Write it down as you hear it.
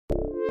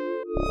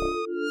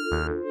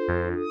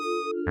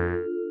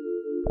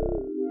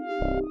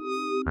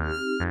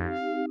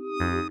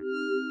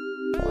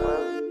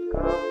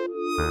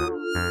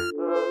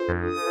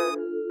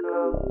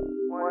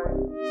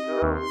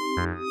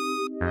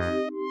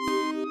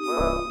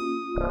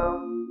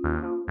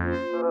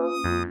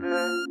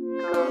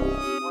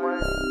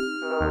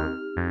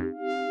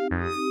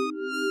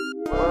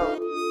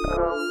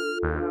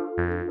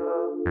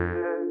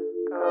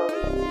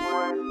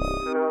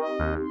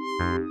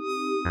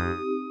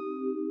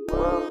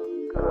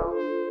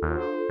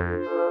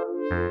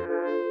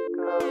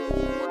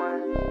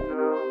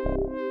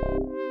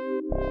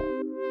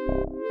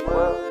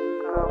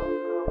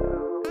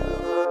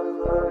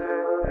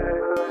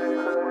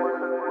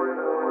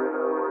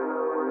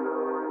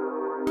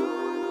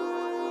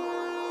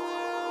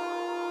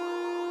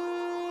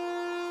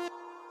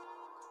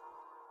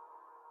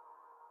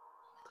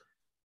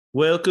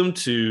Welcome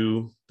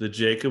to the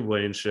Jacob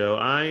Wayne Show.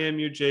 I am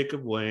your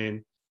Jacob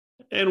Wayne,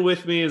 and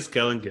with me is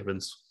Kellen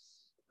Gibbons.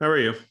 How are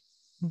you?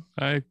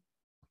 I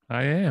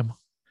am.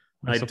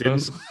 I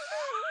didn't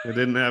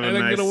have I a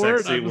didn't get nice, a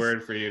word. sexy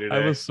word for you today.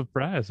 I was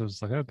surprised. I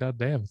was like, oh god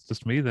damn, it's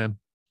just me then.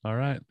 All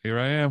right, here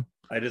I am.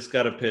 I just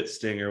got a pit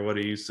stinger. What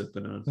are you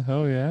sipping on?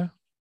 Oh yeah.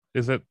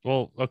 Is it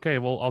okay?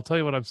 Well, I'll tell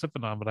you what I'm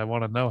sipping on, but I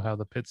want to know how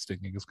the pit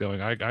stinging is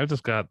going. I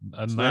just got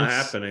a It's nice. not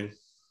happening.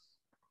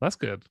 That's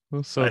good.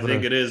 So I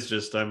think it is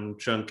just I'm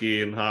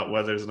chunky and hot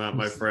weather's not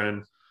my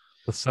friend.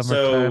 The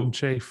summertime So,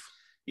 chafe.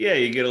 Yeah,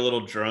 you get a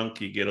little drunk,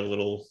 you get a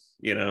little,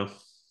 get a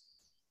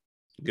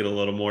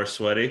little more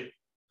sweaty.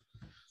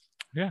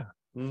 Yeah.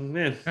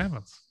 Man,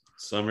 Happens.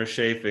 summer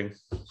chafing.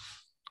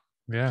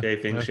 Yeah.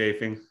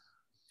 Chafing.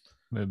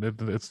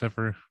 It's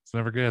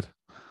never good.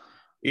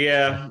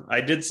 Yeah,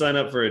 I did sign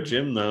up for a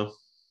gym though.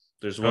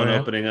 There's one yeah?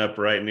 opening up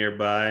right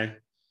nearby.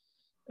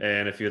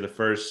 And if you're the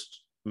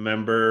first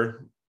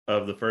member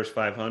of the first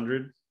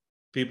 500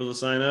 people to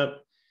sign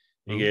up,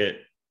 you get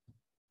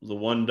the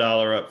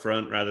 $1 up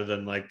front rather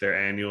than like their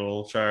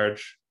annual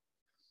charge.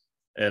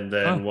 And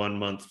then 1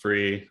 month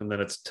free. And then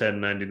it's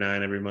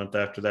 $10.99 every month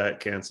after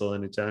that. Cancel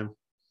anytime.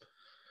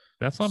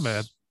 That's not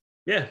bad.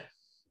 Yeah.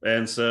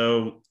 And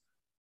so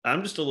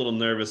I'm just a little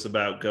nervous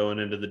about going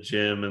into the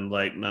gym and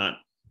like not,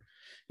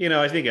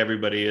 I think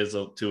everybody is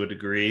to a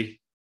degree.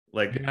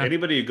 Like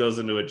anybody who goes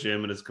into a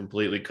gym and is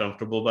completely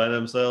comfortable by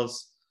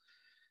themselves,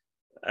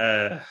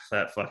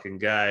 that fucking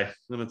guy.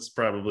 And it's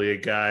probably a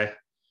guy.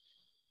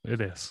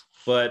 It is.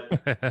 But,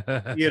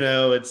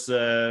 it's,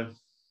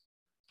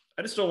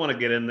 I just don't want to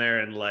get in there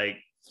and like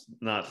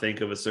not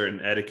think of a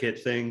certain etiquette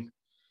thing.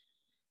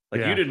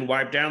 Like you didn't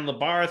wipe down the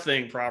bar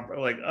thing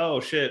properly. Like,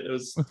 oh shit, it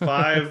was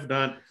 5,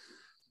 not,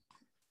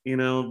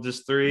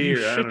 just 3. You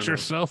shit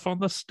yourself on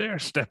the stair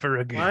stepper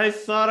again. I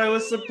thought I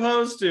was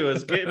supposed to. I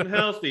was getting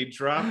healthy,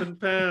 dropping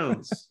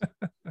pounds.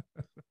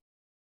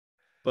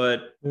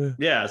 But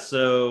yeah,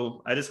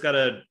 so I just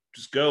gotta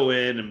go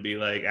in and be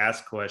like,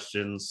 ask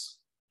questions.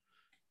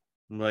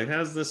 I'm like,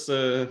 how's this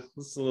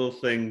little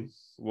thing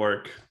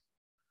work?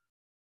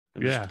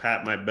 And just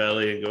pat my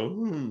belly and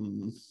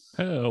go,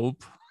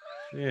 help.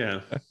 Yeah.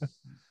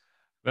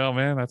 Well,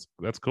 man,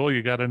 that's cool.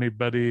 You got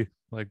anybody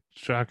like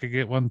Shaka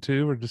get one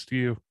too, or just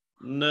you?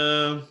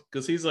 No,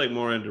 because he's like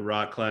more into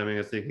rock climbing.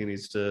 I think he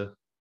needs to,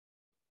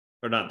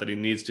 or not that he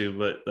needs to,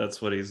 but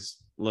that's what he's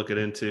looking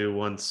into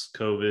once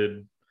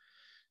COVID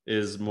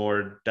is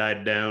more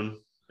died down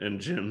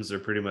and gyms are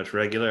pretty much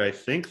regular. I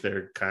think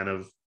they're kind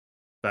of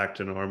back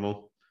to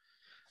normal.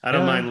 I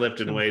don't mind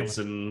lifting weights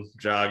and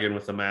jogging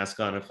with a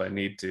mask on if I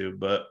need to,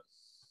 but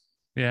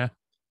yeah.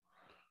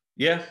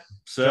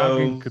 So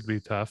jogging could be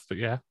tough, but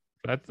yeah,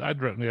 I'd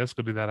let's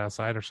go do that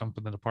outside or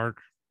something in the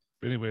park.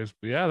 Anyways,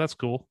 but yeah, that's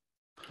cool.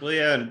 Well,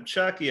 yeah, and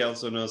Chucky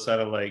also knows how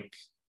to like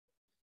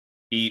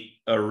eat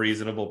a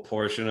reasonable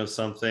portion of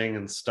something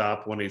and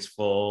stop when he's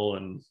full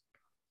and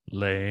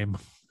lame,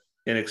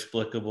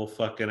 inexplicable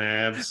fucking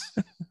abs.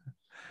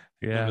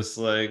 Yeah, I'm just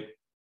like,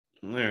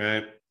 all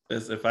right.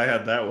 If I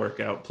had that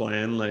workout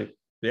plan, like,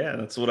 yeah,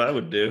 that's what I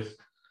would do.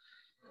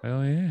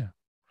 Hell yeah.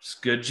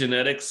 Just good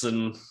genetics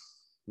and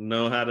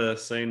know how to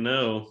say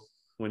no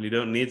when you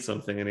don't need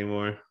something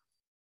anymore.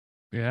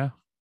 Yeah.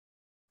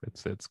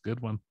 It's a good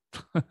one.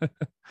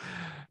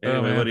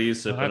 Anyway, what are you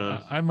sipping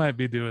on? I might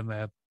be doing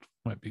that.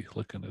 Might be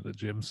looking at a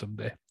gym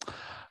someday.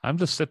 I'm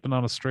just sipping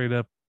on a straight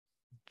up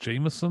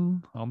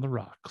Jameson on the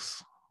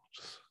rocks.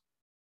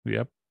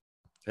 Yep.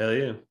 Hell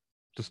yeah.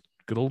 Just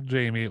good old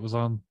Jamie. It was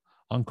on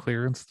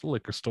clearance at the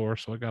liquor store,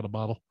 so I got a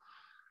bottle.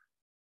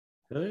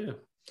 Oh yeah.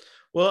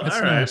 Well, it's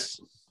all right. Nice.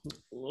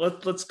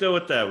 Let's go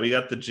with that. We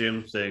got the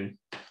gym thing.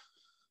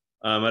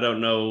 I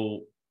don't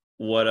know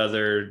what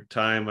other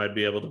time I'd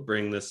be able to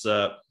bring this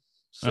up,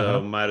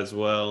 so might as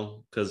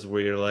well, because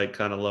we're like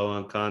kind of low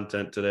on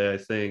content today, I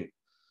think,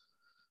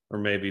 or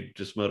maybe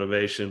just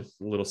motivation.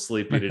 A little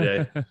sleepy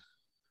today,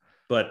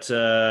 but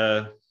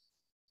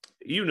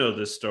you know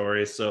this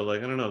story, so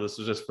like I don't know, this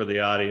was just for the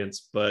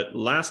audience, but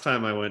last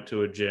time I went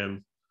to a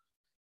gym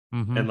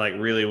and like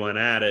really went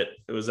at it,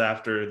 it was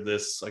after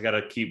this. I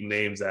gotta keep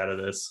names out of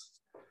this.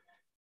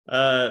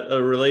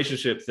 a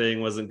relationship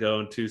thing wasn't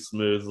going too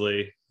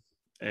smoothly,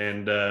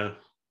 and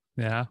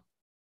Yeah.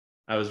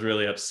 I was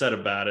really upset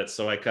about it.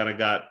 So I kind of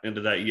got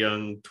into that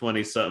young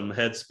 20-something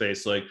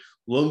headspace, like,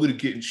 well, I'm going to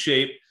get in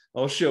shape.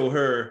 I'll show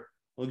her.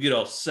 I'll get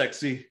all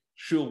sexy.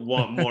 She'll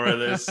want more of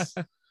this.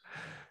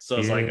 So I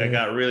was like, I Yeah.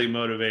 got really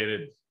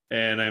motivated.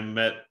 And I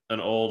met an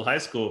old high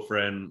school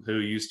friend who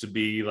used to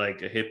be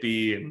like a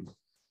hippie. And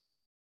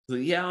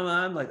like, yeah,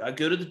 man, like I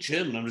go to the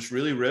gym and I'm just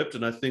really ripped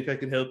and I think I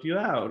can help you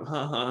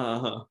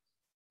out.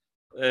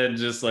 And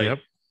just like, Yep.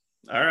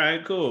 all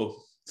right,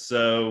 cool.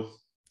 So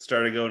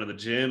started going to the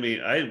gym.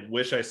 I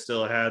wish I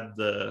still had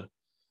the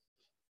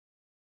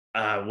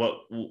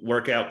what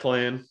workout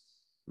plan.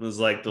 It was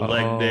like the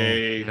leg Oh,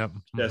 day, yep.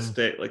 chest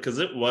day, like because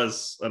it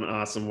was an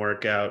awesome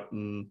workout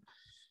and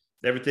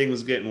everything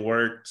was getting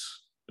worked.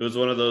 It was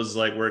one of those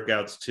like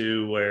workouts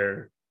too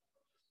where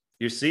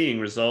you're seeing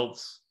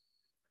results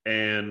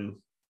and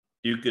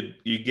you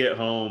get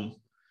home,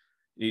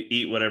 you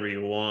eat whatever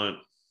you want,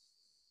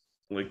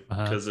 like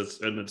Uh-huh. because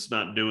it's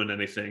not doing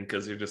anything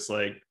because you're just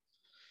like,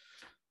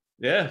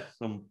 yeah,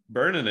 I'm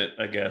burning it,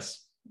 I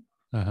guess.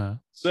 Uh-huh.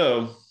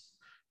 So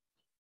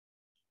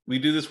we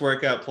do this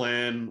workout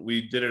plan.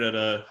 We did it at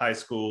a high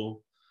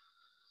school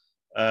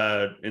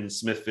in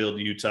Smithfield,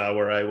 Utah,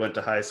 where I went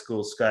to high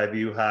school,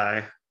 Skyview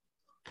High.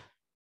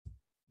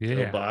 Go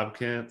Yeah.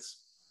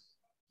 Bobcats.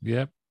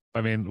 Yep.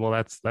 I mean, well,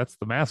 that's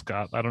the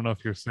mascot. I don't know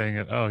if you're saying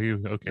it. Oh,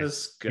 you okay?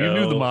 Let's You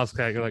knew the go.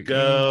 mascot. You're like,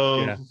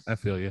 Go. yeah, I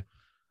feel you.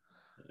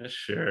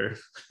 Sure.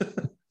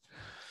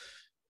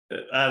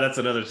 That's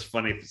another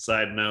funny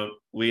side note.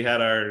 We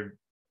had our,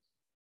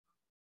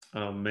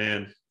 oh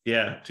man,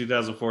 yeah,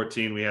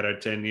 2014. We had our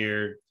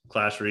 10-year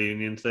class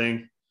reunion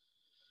thing,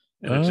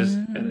 and Oh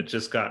yeah, it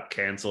just got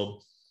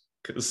canceled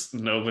because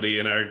nobody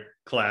in our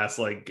class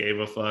like gave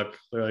a fuck.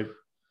 They're like,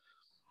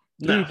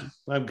 nah, dude.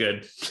 I'm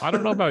good. I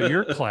don't know about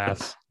your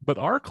class, but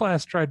our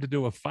class tried to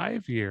do a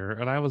 5-year,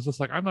 and I was just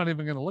like, I'm not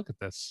even going to look at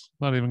this.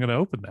 I'm not even going to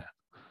open that.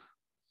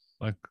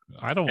 Like,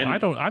 And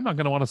I'm not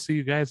going to want to see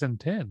you guys in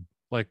 10.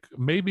 Like,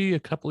 maybe a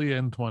couple of you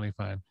in 20.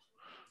 Fine,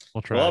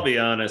 we'll well, I'll try. be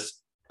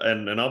honest,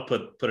 and I'll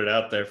put it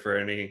out there for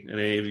any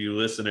of you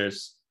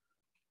listeners.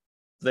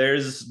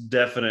 There's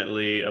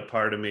definitely a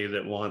part of me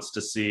that wants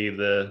to see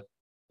the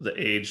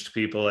aged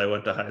people I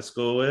went to high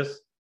school with,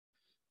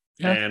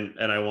 Yeah,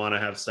 and I want to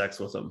have sex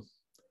with them.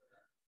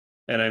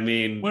 And I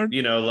mean, word.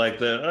 like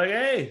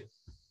hey,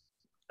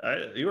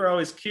 you were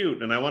always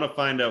cute, and I want to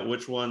find out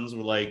which ones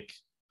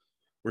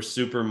were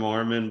super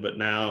Mormon, but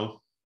now,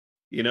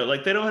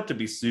 like they don't have to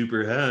be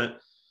super hot.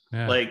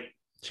 Yeah, Like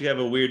she have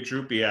a weird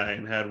droopy eye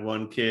and had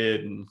one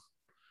kid, and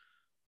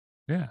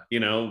yeah,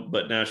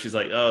 but now she's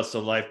like, oh, so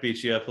life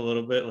beats you up a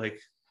little bit. Like,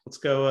 let's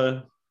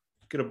go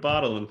get a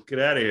bottle and get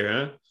out of here,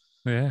 huh?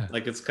 yeah.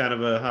 Like it's kind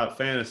of a hot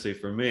fantasy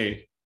for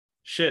me.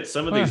 Shit,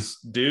 some of Huh. these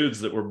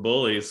dudes that were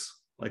bullies,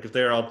 like if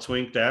they're all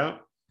twinked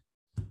out,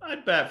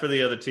 I'd bat for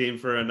the other team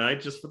for a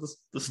night just for the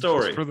Just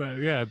story. for that,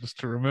 yeah, just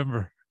to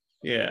remember.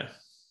 Yeah.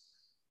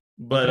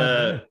 But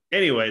Okay, yeah.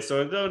 anyway,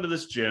 so I'm going to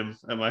this gym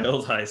at my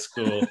old high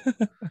school,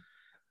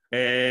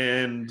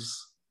 and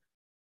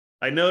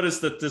I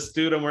noticed that this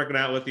dude I'm working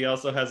out with, he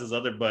also has his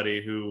other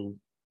buddy who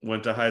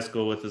went to high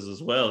school with us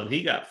as well, and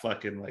he got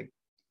fucking like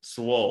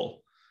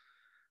swole.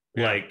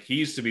 Yeah. Like he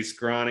used to be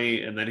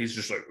scrawny, and then he's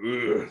just like,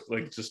 ugh,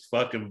 like just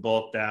fucking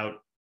bulked out.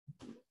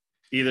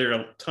 Either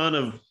a ton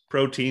of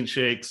protein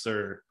shakes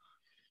or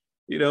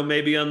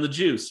maybe on the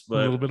juice, A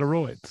little but bit of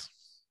roids.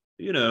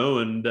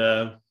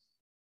 and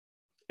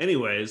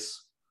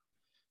anyways,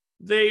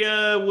 they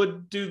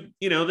would do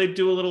they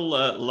do a little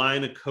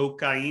line of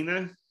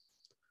cocaine,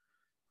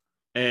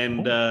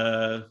 and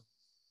Oh,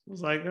 I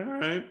was like, all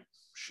right,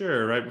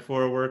 sure, right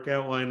before a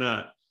workout, why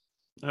not?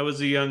 I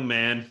was a young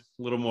man,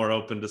 a little more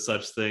open to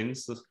such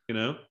things,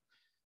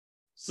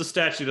 It's the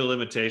statute of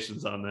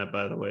limitations on that,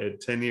 by the way.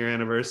 10-year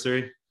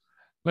anniversary.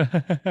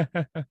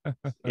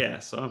 Yeah,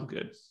 so I'm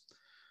good.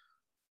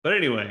 But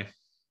anyway,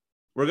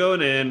 we're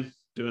going in,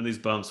 doing these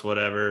bumps,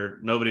 whatever.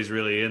 Nobody's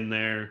really in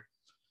there.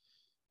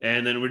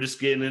 And then we're just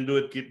getting into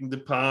it, getting the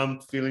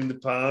pump, feeling the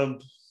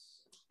pump.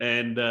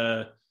 And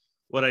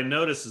what I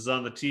notice is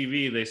on the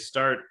TV, they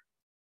start,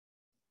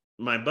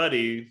 my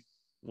buddy,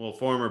 well,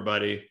 former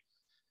buddy,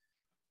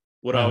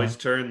 would uh-huh. always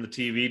turn the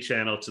TV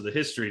channel to the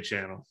History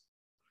Channel.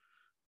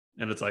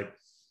 And it's like,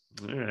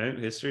 all right,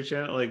 History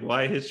Channel? Like,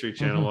 why History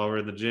Channel while we're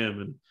in the gym?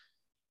 And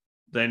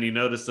then you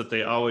notice that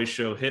they always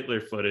show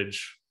Hitler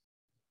footage,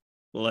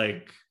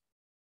 like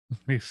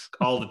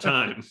all the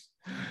time.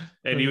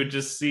 And you would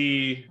just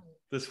see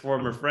this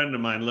former friend of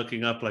mine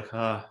looking up like,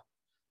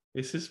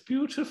 this is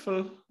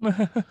beautiful.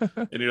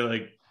 And you're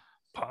like,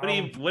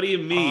 Pump, what do you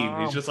mean? He's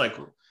pump. just like,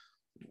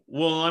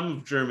 well, I'm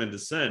of German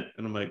descent.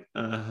 And I'm like,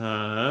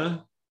 uh-huh.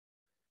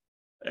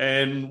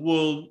 And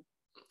well,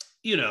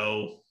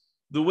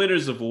 the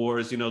winners of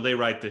wars, they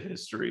write the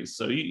history.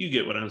 So you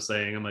get what I'm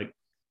saying. I'm like,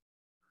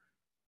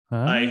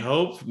 I Huh?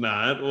 hope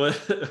not.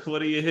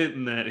 What are you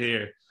hitting at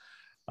here?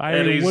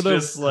 And I he's would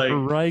have just like,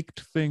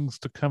 liked things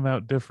to come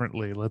out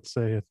differently. Let's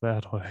say it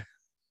that way.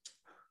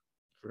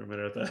 for a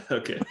minute. I thought,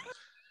 okay.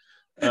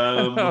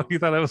 Oh, you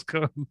thought I was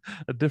going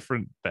a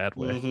different bad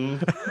way.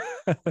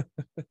 Mm-hmm.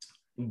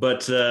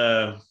 but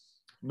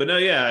no,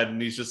 yeah,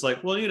 and he's just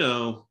like,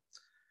 well,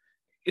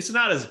 it's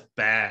not as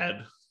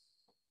bad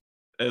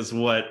as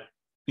what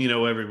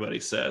everybody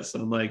says.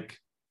 And I'm like,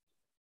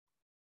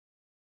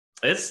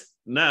 it's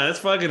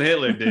fucking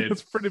Hitler, dude.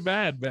 It's pretty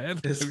bad, man.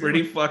 It's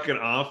pretty fucking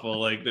awful.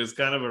 Like, there's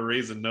kind of a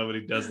reason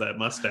nobody does that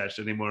mustache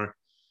anymore,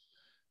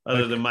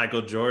 other than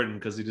Michael Jordan,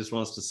 because he just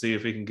wants to see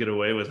if he can get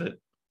away with it.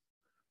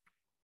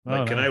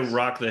 Like, can I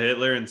rock the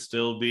Hitler and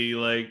still be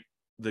like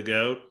the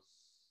GOAT?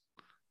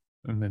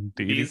 And then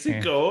he's the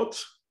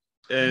GOAT.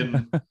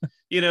 And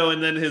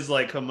and then his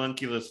like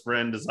homunculus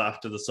friend is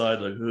off to the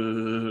side,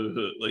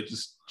 like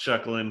just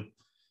chuckling,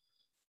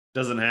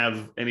 doesn't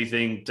have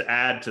anything to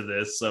add to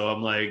this. So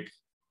I'm like,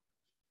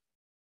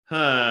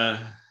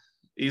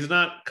 he's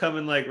not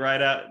coming like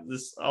right out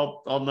this.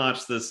 I'll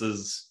notch this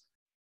as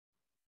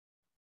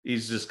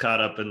he's just caught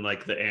up in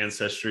like the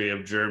ancestry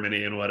of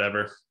Germany and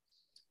whatever.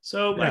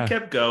 So I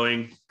kept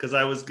going because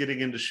I was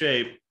getting into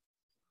shape,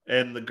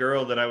 and the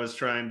girl that I was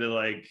trying to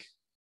like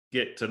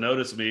get to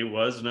notice me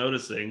was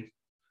noticing.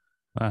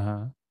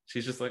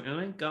 She's just like, oh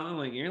my god,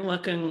 like you're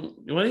looking,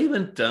 what have you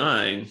been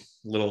doing?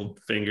 Little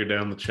finger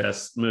down the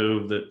chest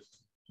move that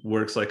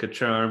works like a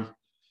charm.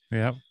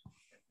 Yeah.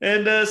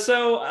 And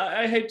so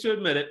I hate to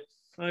admit it,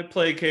 I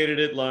placated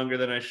it longer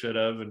than I should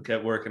have and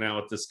kept working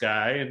out with this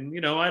guy. And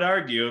I'd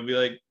argue and be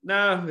like,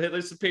 no,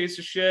 Hitler's a piece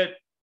of shit.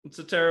 It's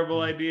a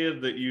terrible idea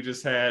that you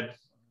just had.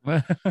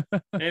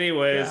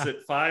 Anyways,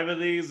 at 5 of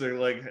these, are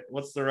like,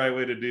 what's the right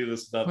way to do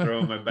this without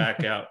throwing my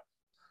back out?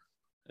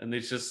 And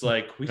it's just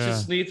like, we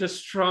just need a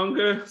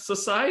stronger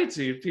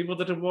society of people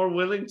that are more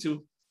willing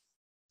to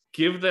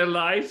give their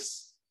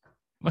lives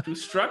to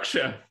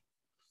structure.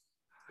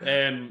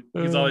 And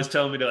he's always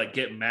telling me to like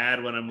get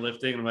mad when I'm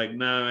lifting. I'm like,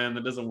 no, man,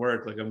 that doesn't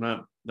work. Like, I'm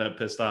not that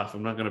pissed off.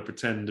 I'm not going to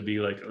pretend to be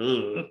like,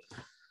 ugh.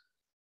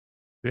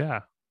 Yeah.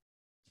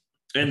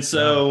 And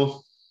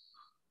so,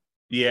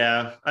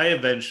 yeah, I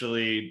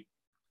eventually,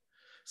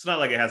 it's not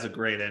like it has a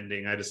great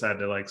ending. I just had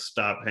to like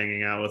stop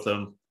hanging out with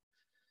him.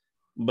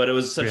 But it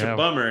was such a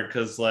bummer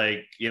because,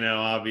 like,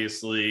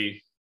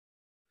 obviously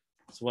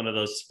it's one of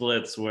those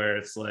splits where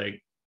it's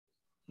like,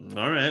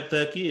 all right,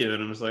 fuck you.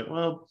 And I'm just like,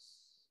 well,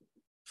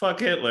 fuck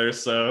Hitler.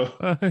 So,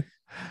 all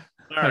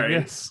right.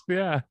 Guess,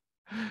 yeah.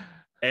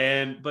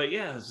 But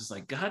yeah, it's just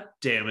like, God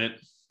damn it.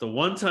 The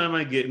one time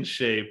I get in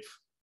shape,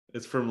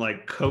 it's from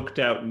like coked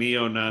out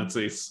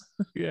neo-Nazis.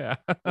 Yeah.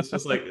 It's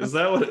just like, is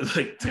that what it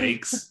like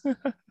takes?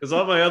 Because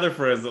all my other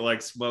friends that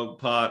like smoke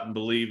pot and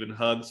believe in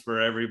hugs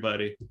for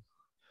everybody,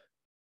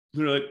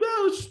 they're like,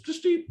 well, let's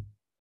just eat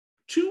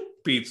 2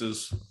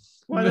 pizzas.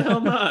 Why the hell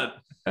not?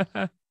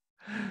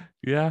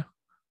 Yeah.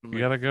 You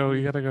gotta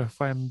go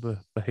find the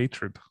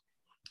hatred.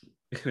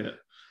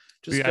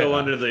 Just go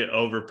under the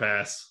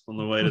overpass on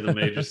the way to the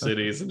major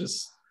cities and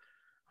just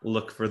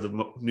look for the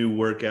new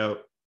workout.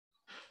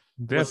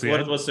 What's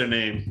their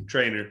name?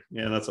 Trainer.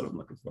 Yeah, that's what I'm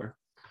looking for.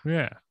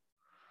 Yeah.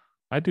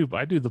 I do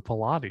the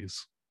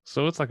Pilates.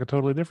 So it's like a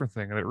totally different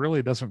thing. And it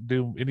really doesn't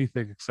do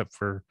anything except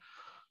for,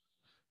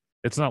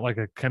 it's not like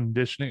a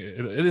conditioning.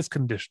 It is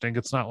conditioning.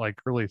 It's not like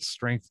really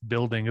strength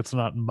building. It's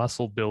not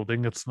muscle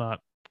building. It's not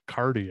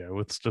cardio.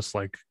 It's just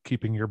like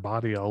keeping your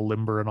body all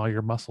limber and all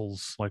your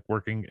muscles like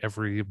working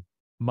every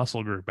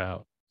muscle group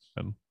out.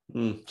 And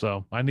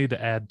so I need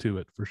to add to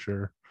it for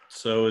sure.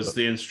 So is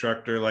the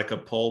instructor like a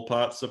Pol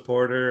Pot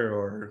supporter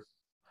or?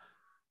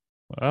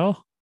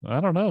 Well,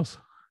 I don't know.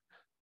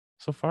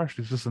 So far,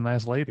 she's just a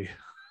nice lady.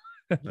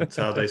 That's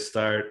how they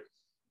start.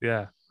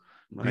 Yeah.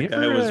 My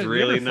guy was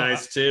really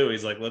nice too.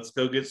 He's like, let's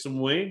go get some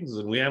wings.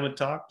 And we haven't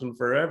talked in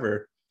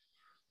forever.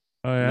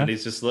 Oh, yeah. And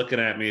he's just looking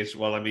at me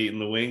while I'm eating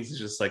the wings. He's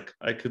just like,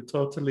 I could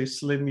totally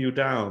slim you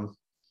down.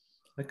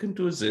 I can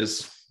do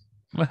this.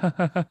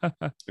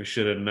 I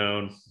should have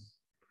known.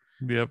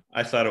 Yep.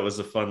 I thought it was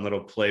a fun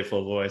little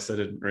playful voice. I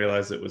didn't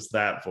realize it was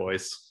that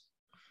voice.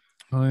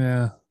 Oh,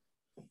 yeah.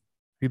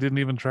 He didn't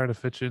even try to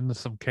fit you into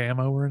some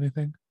camo or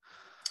anything?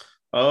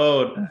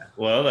 Oh,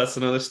 well, that's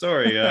another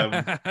story.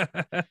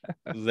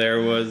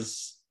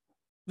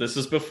 This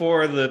is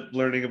before the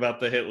learning about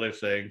the Hitler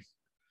thing.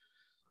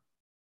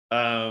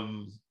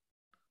 Him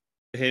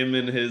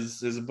and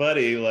his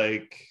buddy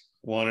like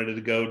wanted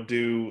to go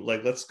do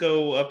like, let's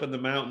go up in the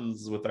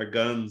mountains with our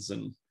guns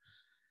and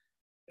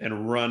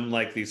run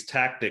like these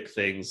tactic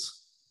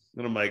things.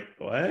 And I'm like,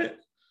 what?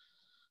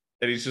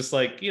 And he's just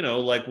like,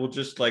 like we'll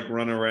just like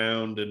run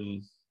around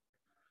and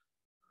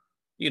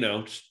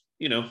it's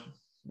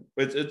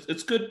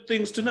good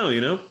things to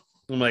know,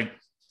 I'm like,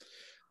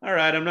 all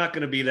right, I'm not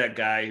going to be that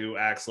guy who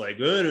acts like,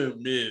 I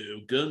don't know,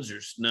 guns are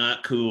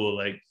not cool.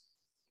 Like,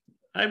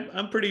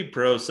 I'm pretty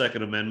pro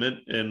Second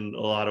Amendment in a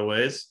lot of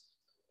ways.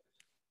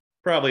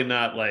 Probably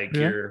not like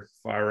your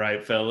far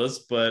right fellas,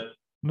 but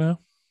no,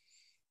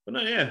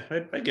 yeah,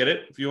 I get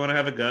it. If you want to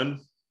have a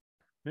gun,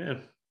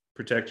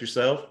 protect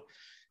yourself.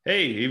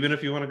 Hey, even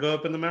if you want to go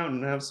up in the mountain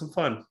and have some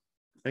fun,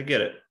 I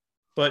get it.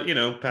 But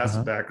pass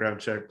a background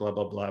check, blah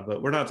blah blah.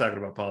 But we're not talking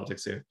about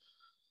politics here.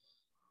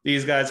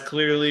 these guys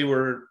clearly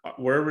were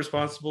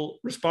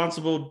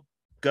responsible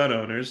gun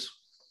owners.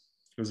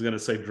 I was going to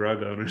say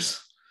drug owners.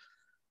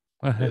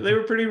 They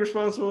were pretty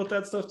responsible with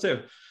that stuff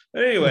too.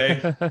 But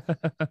anyway,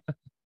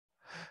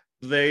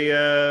 they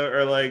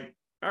are like,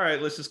 all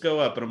right, let's just go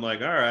up. And I'm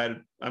like, all right.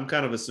 I'm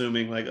kind of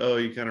assuming like, oh,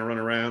 you kind of run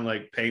around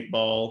like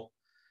paintball,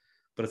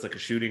 but it's like a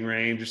shooting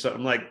range or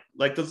something,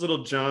 like those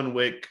little John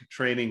Wick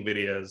training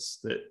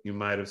videos that you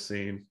might have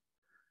seen.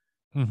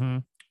 Mm-hmm.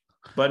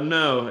 But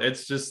no,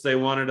 it's just they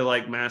wanted to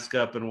like mask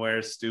up and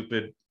wear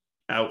stupid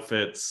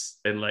outfits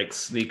and like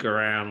sneak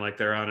around like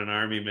they're on an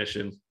army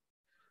mission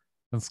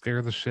and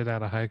scare the shit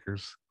out of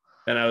hikers.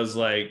 And I was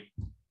like,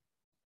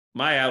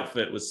 my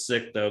outfit was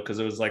sick though, because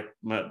it was like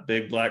my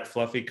big black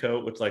fluffy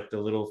coat with like the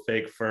little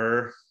fake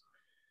fur.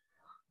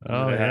 And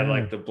I had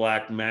like the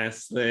black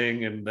mask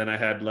thing, and then I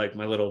had like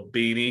my little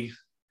beanie.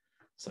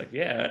 It's like,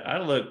 yeah, I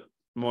look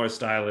more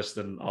stylish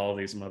than all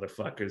these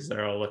motherfuckers.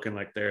 They're all looking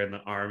like they're in the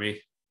army.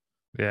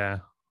 Yeah.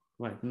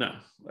 I'm like, no.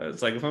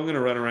 It's like if I'm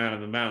gonna run around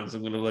in the mountains,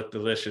 I'm gonna look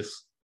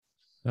delicious.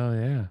 Oh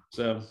yeah.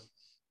 So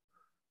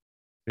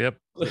yep.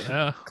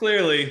 Yeah.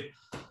 Clearly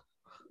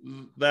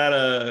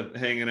that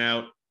hanging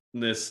out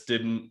this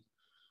didn't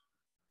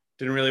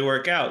really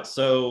work out.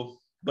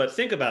 So, but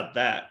think about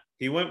that.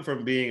 He went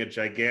from being a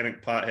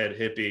gigantic pothead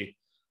hippie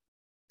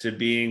to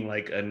being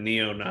like a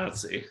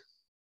neo-Nazi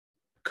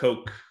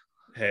coke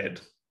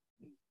head.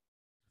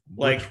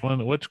 Like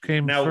which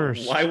came now,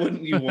 first? Why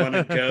wouldn't you want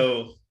to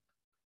go?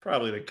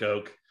 Probably the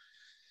coke.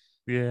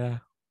 Yeah.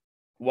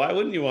 Why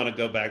wouldn't you want to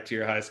go back to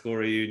your high school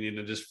reunion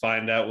and just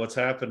find out what's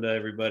happened to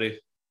everybody?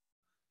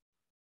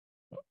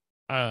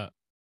 Well,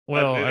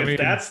 I mean,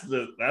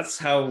 that's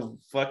how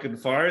fucking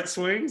far it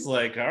swings.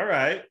 Like, all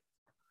right.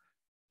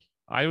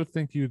 I would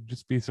think you'd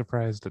just be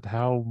surprised at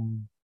how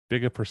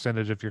big a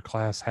percentage of your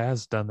class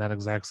has done that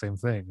exact same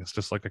thing. It's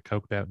just like a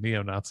coked out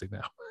neo-Nazi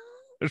now.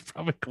 There's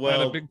probably quite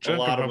a big chunk.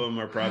 A lot of them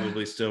are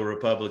probably still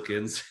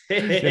Republicans.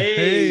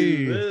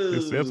 Hey,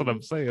 that's what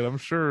I'm saying. I'm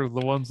sure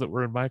the ones that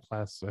were in my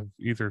class have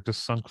either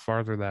just sunk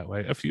farther that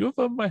way. A few of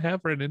them I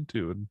have run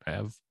into and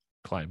have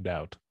climbed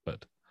out,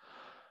 but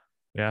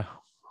yeah.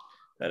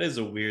 That is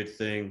a weird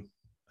thing.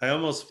 I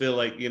almost feel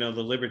like, the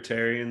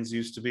libertarians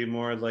used to be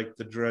more like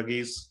the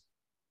druggies.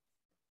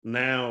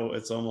 Now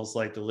it's almost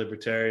like the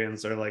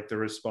libertarians are like the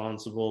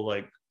responsible,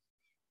 like,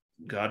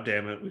 God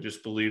damn it, we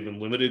just believe in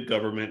limited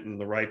government and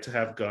the right to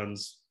have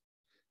guns.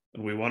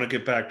 And we want to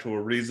get back to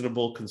a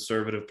reasonable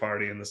conservative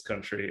party in this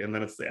country. And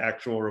then it's the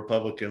actual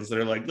Republicans that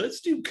are like,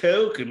 let's do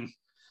coke and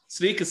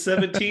sneak a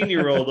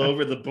 17-year-old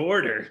over the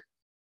border.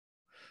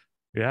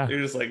 Yeah.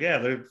 They're just like, yeah,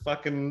 they're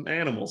fucking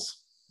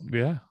animals.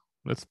 Yeah.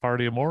 That's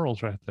party of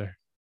morals right there.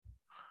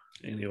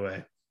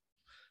 Anyway,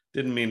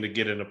 didn't mean to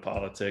get into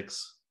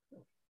politics.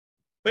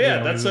 But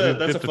yeah, that's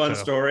a fun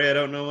story. I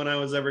don't know when I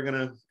was ever going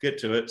to get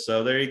to it.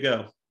 So there you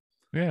go.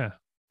 Yeah.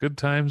 Good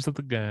times at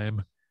the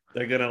game.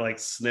 They're going to like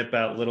snip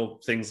out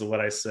little things of what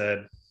I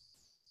said.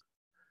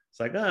 It's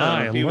like,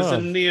 oh, he was a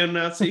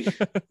neo-Nazi.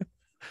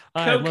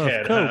 I love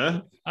Coke.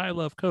 Huh? I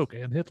love Coke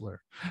and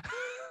Hitler.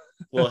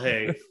 Well,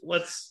 hey,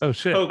 let's. Oh,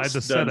 shit. Coke's I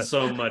just done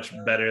so much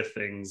better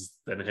things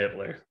than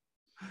Hitler.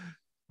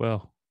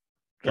 Well,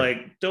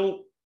 like,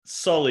 don't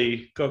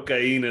sully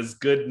Cocaina's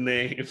good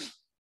name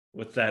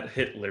with that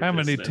Hitler. How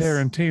many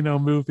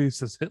Tarantino movies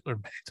has Hitler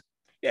made?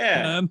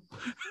 Yeah.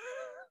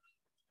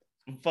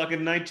 Fucking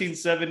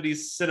 1970s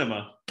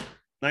cinema.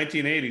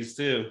 1980s,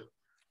 too.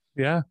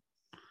 Yeah.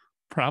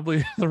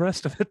 Probably the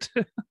rest of it,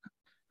 too.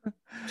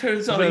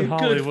 Turns all your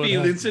good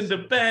feelings into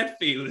bad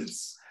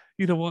feelings.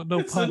 You don't want no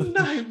It's a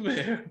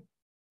nightmare.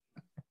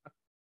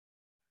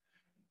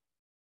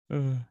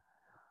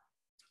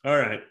 All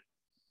right.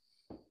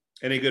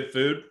 Any good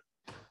food?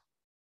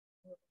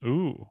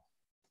 Ooh.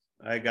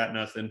 I got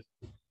nothing.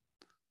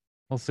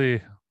 We'll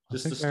see.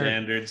 Just the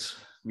standards.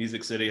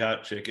 Music City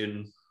hot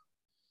chicken.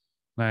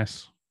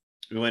 Nice.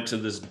 We went to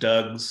this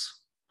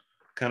Doug's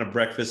kind of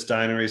breakfast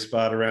dinery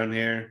spot around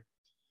here.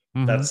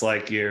 Mm-hmm. That's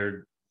like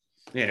your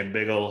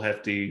big old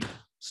hefty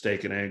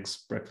steak and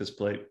eggs breakfast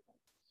plate.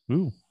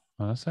 Ooh,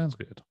 well, that sounds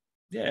good.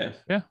 Yeah.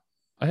 Yeah.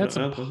 I had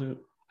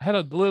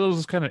it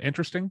was kind of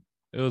interesting.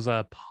 It was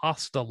a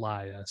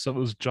pastalaya. So it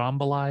was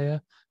jambalaya,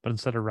 but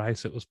instead of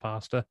rice, it was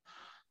pasta.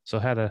 So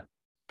it had a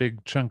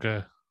big chunk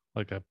of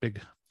like a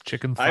big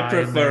chicken thigh. I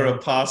prefer a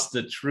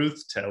pasta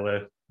truth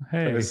teller.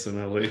 Hey,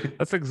 personally,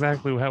 that's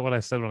exactly what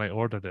I said when I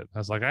ordered it. I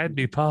was like, I'd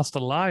be pasta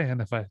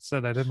lion if I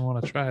said I didn't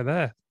want to try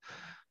that.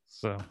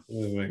 So,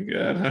 oh my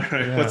god! All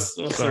right, yeah, what's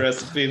the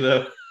recipe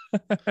though?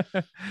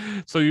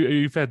 So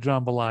you've had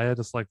jambalaya,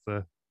 just like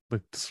the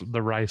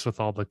rice with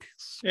all the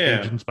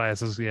Cajun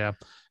spices, yeah.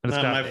 And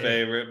it's not my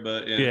favorite,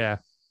 but yeah,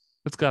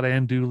 it's got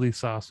andouille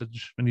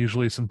sausage and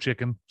usually some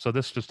chicken. So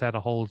this just had a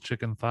whole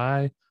chicken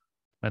thigh,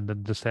 and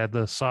then just had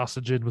the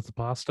sausage in with the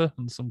pasta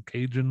and some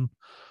Cajun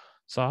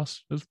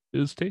sauce. It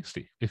was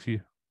tasty if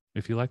you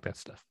like that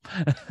stuff.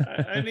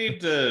 I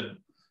need to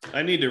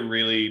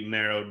really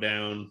narrow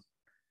down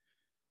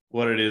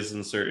what it is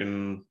in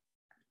certain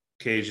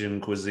Cajun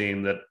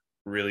cuisine that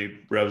really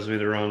rubs me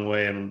the wrong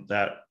way, and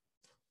that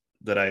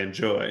that I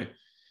enjoy.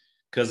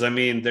 Because I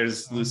mean,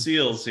 there's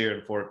Lucille's here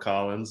in Fort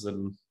Collins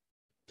and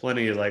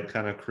plenty of like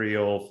kind of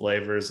Creole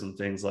flavors and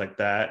things like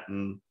that,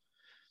 and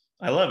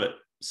I love it.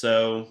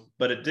 So,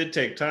 but it did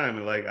take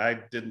time. Like I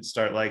didn't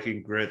start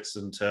liking grits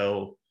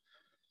until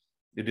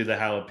you do the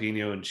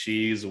jalapeno and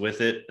cheese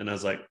with it, and I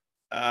was like,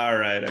 all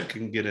right, I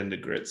can get into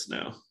grits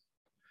now.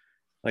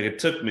 Like it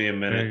took me a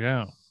minute. There you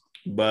go.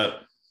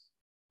 But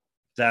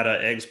that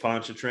eggs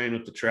pontchartrain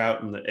with the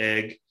trout and the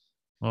egg,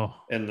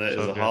 and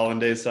the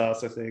hollandaise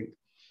sauce, I think.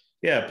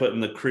 Yeah, putting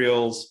the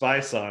Creole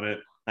spice on it.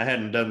 I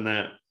hadn't done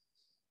that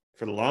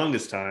for the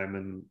longest time,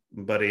 and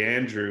buddy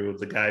Andrew,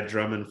 the guy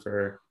drumming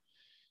for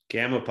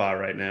Gamma Paw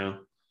right now,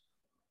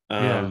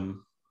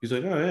 he's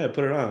like, oh yeah,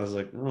 put it on. I was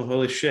like, oh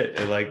holy shit!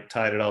 It like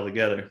tied it all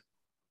together.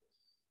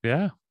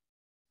 Yeah,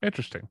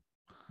 interesting.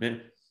 Yeah,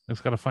 it's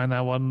got to find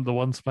the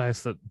one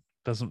spice that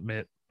doesn't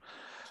mit.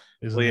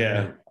 Well,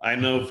 yeah, I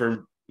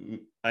know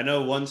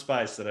one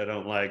spice that I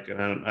don't like,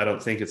 and I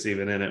don't think it's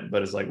even in it,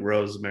 but it's like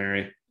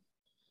rosemary.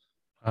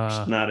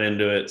 Just not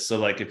into it. So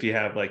like if you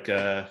have like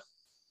a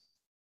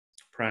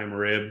prime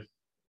rib,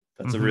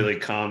 that's a really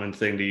common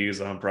thing to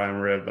use on prime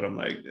rib, but I'm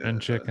like,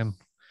 and chicken.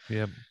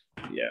 Yep.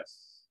 Yeah.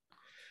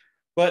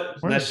 But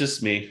that's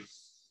just me.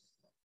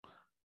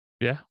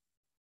 Yeah.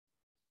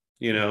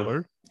 You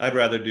know, I'd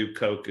rather do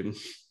coke and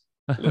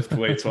lift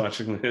weights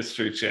watching the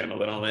History Channel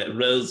than all that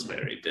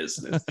rosemary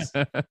business.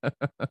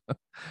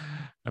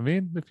 I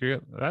mean, if you're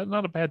that's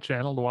not a bad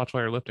channel to watch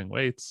while you're lifting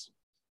weights.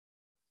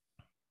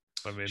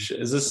 I mean,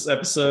 is this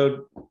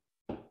episode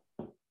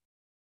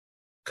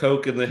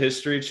Coke in the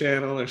History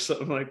Channel or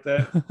something like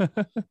that?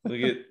 I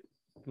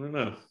don't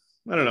know.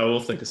 We'll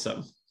think of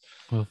something.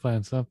 We'll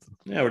find something.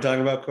 Yeah, we're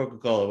talking about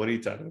Coca-Cola. What are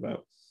you talking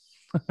about?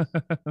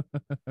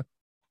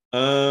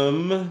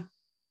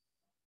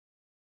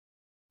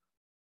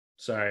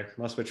 Sorry,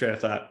 lost my train of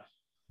thought.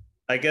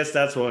 I guess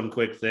that's one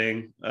quick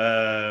thing.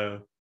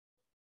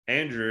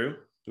 Andrew,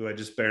 who I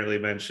just barely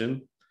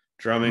mentioned,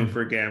 drumming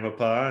for Gamma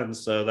Paw, and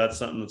so that's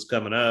something that's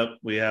coming up.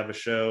 We have a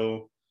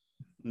show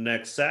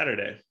next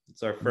Saturday.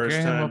 It's our first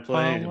time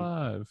playing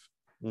live.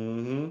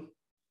 Been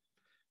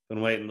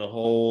waiting the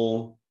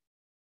whole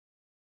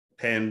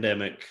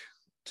pandemic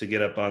to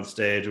get up on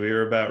stage. We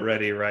were about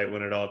ready right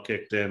when it all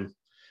kicked in.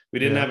 We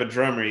didn't have a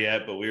drummer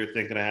yet, but we were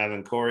thinking of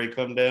having Corey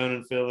come down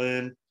and fill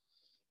in.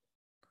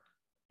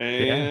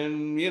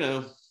 And you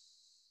know,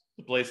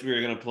 the place we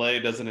were going to play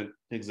doesn't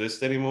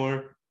exist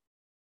anymore.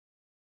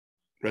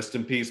 Rest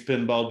in peace,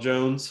 Pinball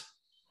Jones.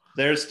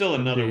 There's still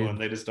another one.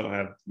 They just don't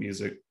have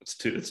music. It's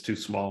too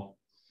small.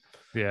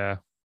 Yeah,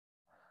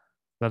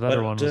 that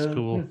other one was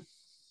cool.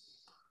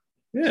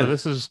 Yeah. So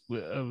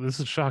this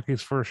is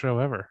Shocky's first show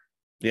ever.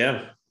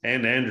 Yeah,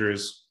 and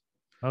Andrew's.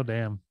 Oh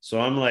damn!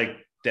 So I'm like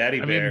Daddy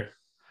Bear,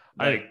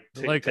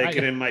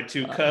 taking in my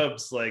two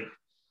cubs. Like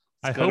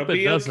I hope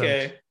it doesn't.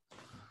 Okay.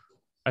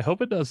 I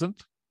hope it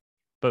doesn't.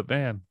 But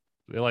man,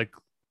 like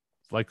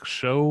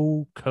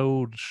show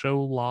code,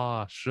 show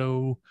law,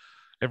 show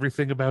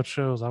everything about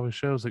shows always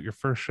shows that your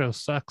first show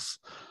sucks.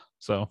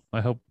 So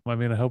I hope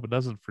it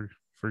doesn't for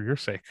your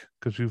sake,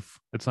 because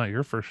it's not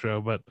your first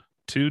show, but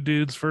two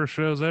dudes' first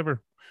shows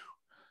ever.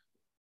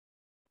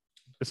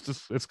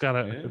 It's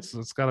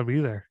gotta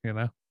be there, you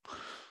know.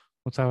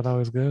 That's how it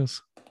always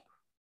goes.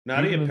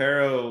 Nadia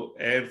Pero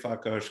and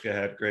Fakoshka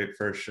had great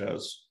first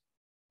shows.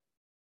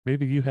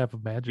 Maybe you have a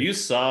magic. You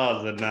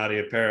saw the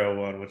Nadia Pero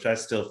one, which I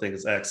still think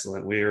is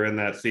excellent. We were in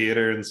that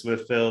theater in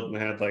Smithfield and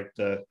had like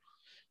the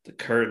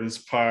curtains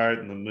part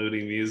and the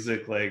moody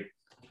music. Like,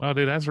 oh,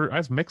 dude, I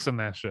was mixing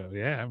that show.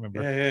 Yeah, I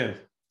remember.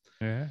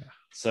 Yeah.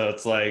 So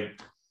it's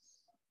like,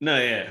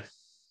 that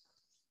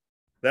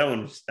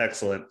one was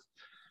excellent.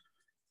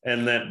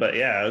 And then, but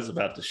yeah, I was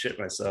about to shit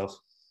myself.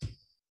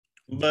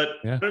 But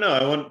I don't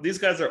know. These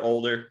guys are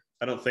older.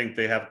 I don't think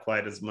they have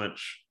quite as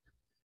much.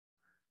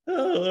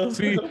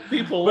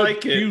 People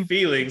like it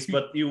feelings,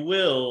 but you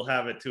will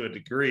have it to a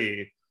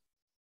degree.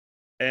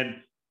 And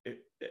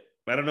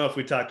I don't know if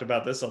we talked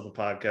about this on the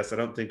podcast. I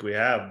don't think we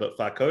have, but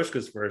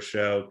Fakoshka's first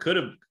show could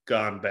have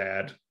gone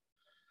bad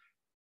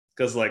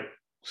because like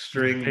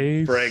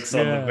string breaks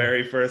on the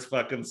very first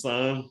fucking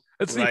song.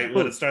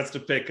 When it starts to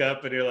pick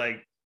up and you're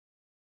like,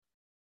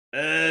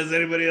 has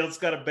anybody else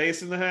got a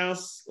bass in the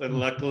house? And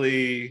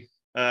luckily,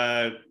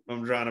 I'm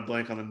drawing a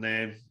blank on the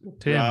name.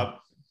 Tim. Rob.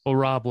 Well,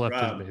 Rob left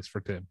his bass for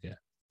Tim. Yeah.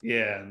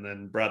 Yeah, and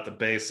then brought the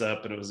bass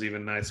up, and it was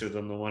even nicer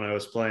than the one I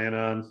was playing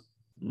on.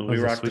 We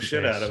rocked the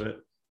shit out of it.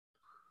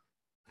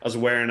 I was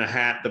wearing a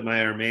hat that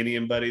my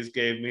Armenian buddies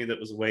gave me that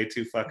was way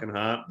too fucking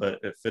hot, but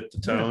it fit the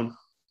tone.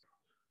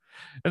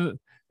 And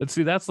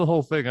see, that's the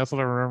whole thing. That's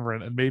what I remember.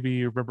 And maybe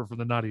you remember from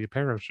the Nadia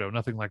Pero show,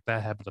 nothing like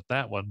that happened at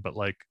that one, but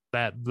like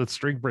the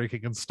string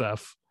breaking and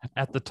stuff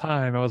at the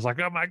time, I was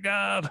like, oh my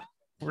God.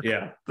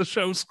 The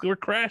show's we're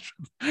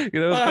crashing, it's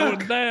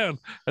going down,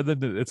 and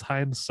then it's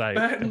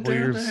hindsight.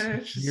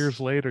 Years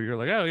later, you're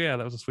like, oh yeah,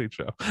 that was a sweet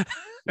show.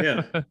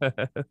 Yeah.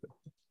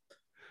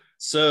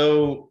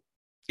 So,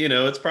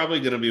 it's probably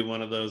going to be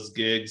one of those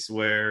gigs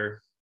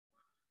where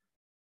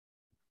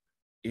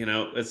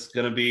it's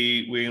going to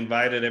be, we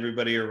invited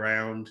everybody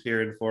around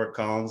here in Fort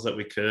Collins that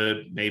we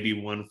could. Maybe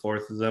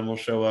 1/4 of them will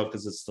show up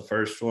because it's the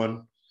first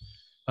one.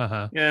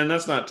 Uh-huh. Yeah, and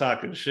that's not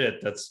talking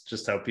shit. That's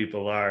just how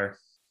people are.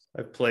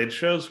 I've played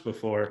shows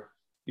before.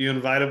 You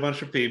invite a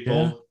bunch of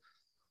people,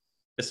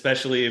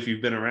 especially if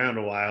you've been around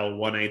a while,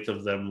 1/8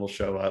 of them will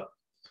show up.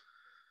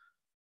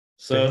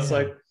 So it's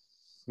like,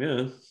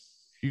 yeah.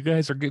 You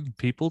guys are getting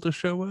people to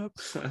show up?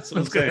 That's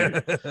what I'm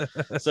saying.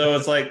 So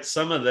it's like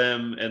some of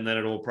them, and then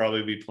it'll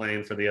probably be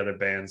playing for the other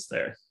bands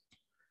there.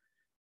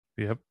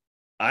 Yep.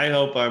 I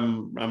hope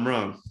I'm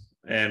wrong,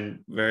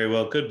 and very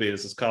well could be.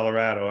 This is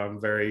Colorado. I'm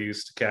very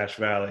used to Cache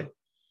Valley.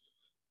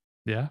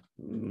 Yeah.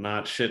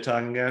 Not shit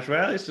talking Cache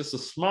Valley. It's just a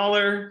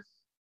smaller.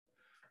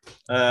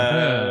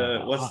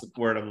 What's the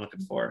word I'm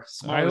looking for?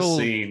 Smaller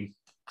scene.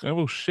 I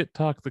will shit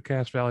talk the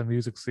Cache Valley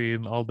music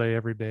scene all day,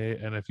 every day,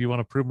 and if you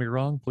want to prove me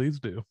wrong, please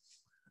do.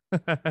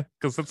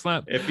 Because it's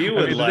not. If you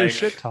would like it is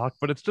shit talk,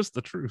 but it's just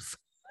the truth.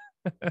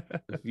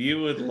 If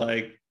you would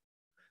like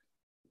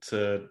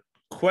to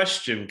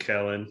question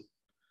Kellen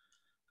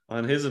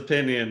on his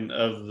opinion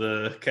of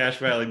the Cache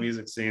Valley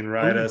music scene,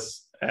 write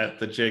us at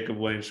the Jacob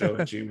Wayne Show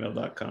at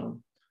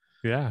gmail.com.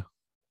 Yeah.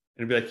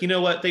 And be like, you know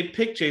what? They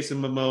picked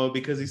Jason Momoa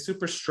because he's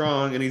super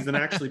strong and he's an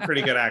actually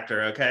pretty good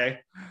actor. Okay.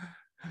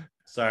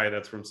 Sorry,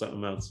 that's from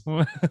something else.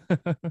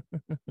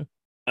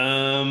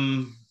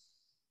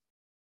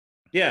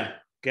 Yeah.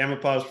 Gamma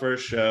Paw's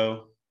first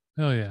show.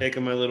 Oh yeah.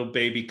 Taking my little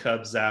baby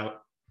cubs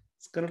out.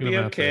 It's gonna be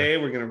okay.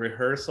 We're gonna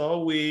rehearse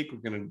all week. We're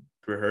gonna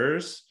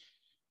rehearse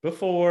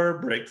before,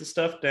 break the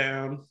stuff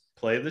down,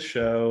 play the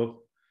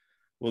show.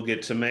 We'll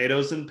get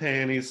tomatoes and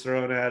panties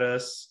thrown at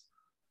us.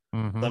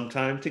 Mm-hmm.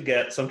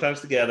 Sometimes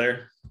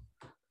together.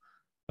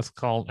 That's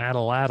called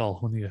addle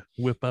when you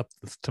whip up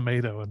this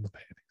tomato and the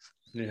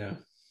Yeah.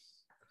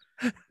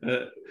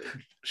 panties.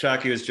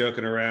 Shockey was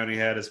joking around. He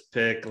had his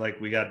pick.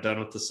 Like, we got done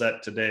with the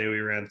set today.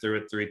 We ran through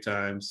it 3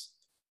 times.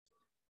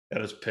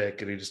 Got his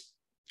pick, and he just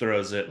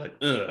throws it like,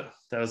 ugh,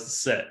 that was the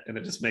set. And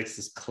it just makes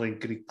this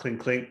clinkety clink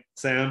clink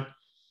sound.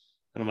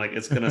 And I'm like,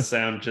 it's going to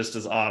sound just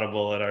as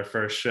audible at our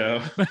first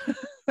show.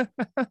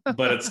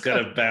 But it's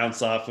going to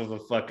bounce off of a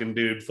fucking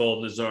dude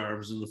folding his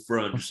arms in the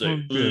front. Just like,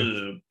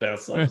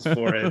 bounce off his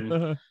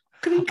forehead.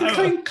 Clink,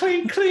 clink,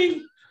 clink,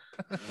 clink.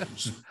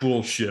 Just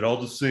bullshit. All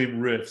the same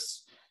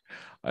riffs.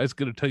 I was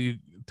going to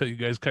tell you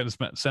guys kind of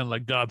sound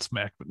like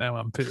Godsmack, but now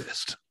I'm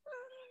pissed.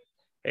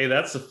 Hey,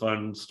 that's a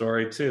fun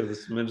story too.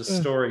 This is just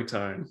story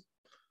time.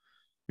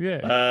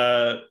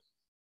 Yeah.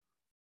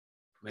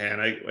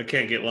 Man, I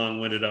can't get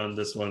long-winded on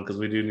this one because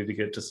we do need to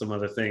get to some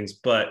other things.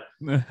 But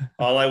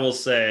all I will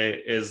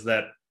say is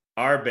that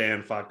our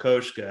band,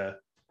 Fakoshka,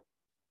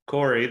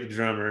 Corey, the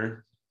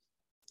drummer,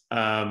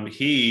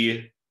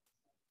 he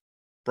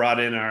brought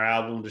in our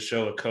album to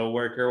show a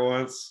coworker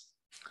once.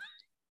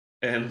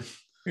 And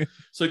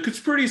it's like, it's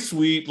pretty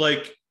sweet.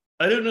 Like,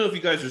 I don't know if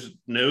you guys just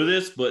know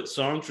this, but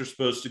songs are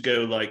supposed to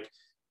go like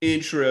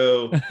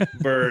intro,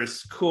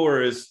 verse,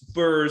 chorus,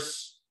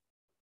 verse,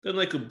 then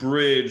like a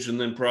bridge, and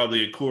then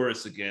probably a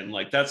chorus again.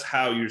 Like, that's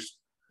how you're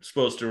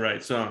supposed to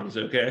write songs,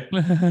 okay?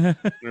 All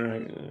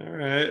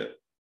right.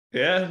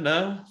 Yeah,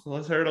 no,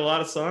 I've heard a lot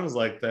of songs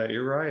like that.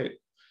 You're right.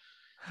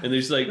 And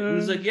he's like,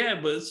 yeah,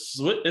 but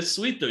it's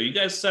sweet though. You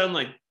guys sound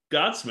like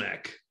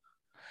Godsmack.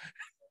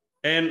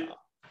 And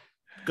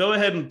go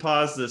ahead and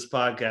pause this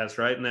podcast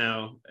right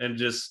now and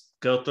just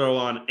go throw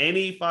on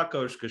any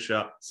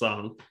Fakoshka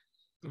song.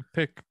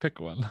 Pick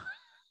one.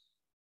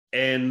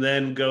 And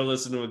then go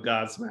listen to a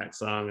Godsmack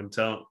song and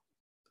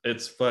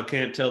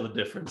can't tell the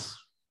difference.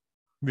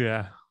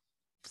 Yeah.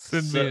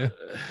 If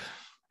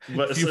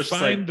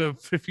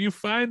you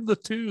find the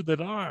two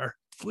that are,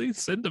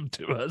 please send them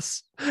to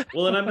us.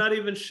 Well, and I'm not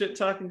even shit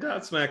talking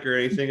Godsmack or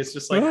anything. It's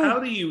just like, how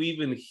do you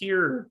even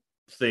hear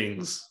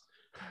things?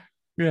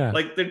 Yeah.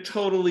 Like, they're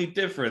totally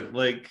different.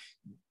 Like,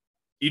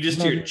 you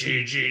just hear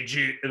G, G,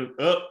 G, and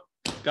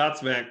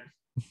Godsmack.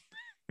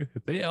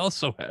 They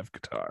also have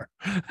guitar.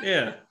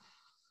 Yeah.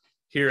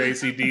 Hear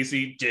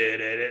AC/DC.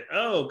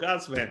 Oh,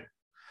 Godsmack.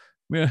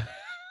 Yeah.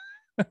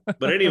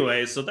 But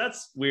anyway, so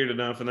that's weird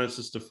enough, and that's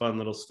just a fun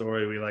little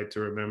story we like to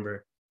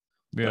remember.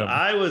 Yeah. But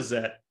I was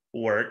at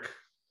work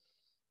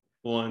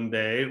one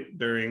day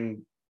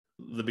during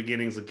the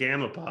beginnings of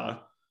Gamma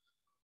Paw,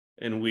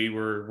 and we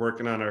were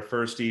working on our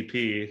first EP,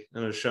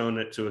 and I was showing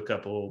it to a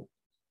couple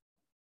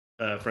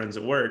friends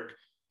at work,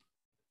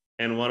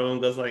 and one of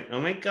them goes like, "Oh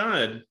my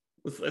god,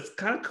 it's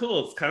kind of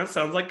cool. It kind of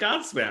sounds like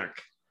Godsmack."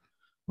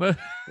 I'm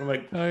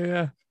like, "Oh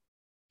yeah,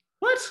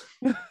 what?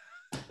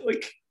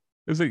 Like,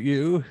 is it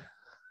you?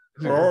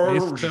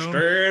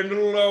 Stand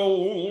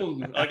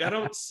alone." Like, I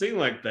don't sing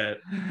like that.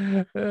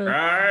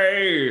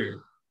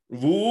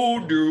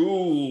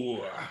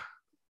 Voodoo.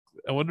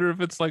 I wonder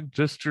if it's like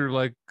just your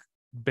like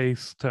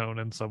bass tone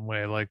in some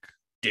way, like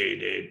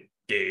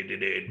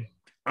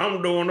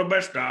I'm doing the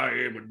best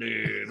I ever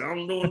did.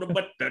 I'm doing the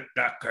best that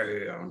I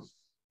can.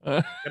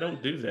 I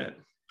don't do that.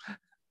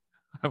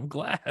 I'm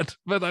glad,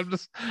 but I'm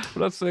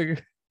not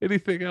saying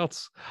anything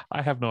else.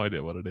 I have no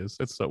idea what it is.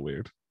 It's so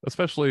weird.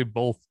 especially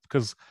both,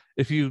 because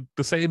if you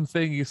the same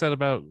thing you said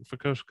about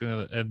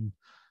Fukushka and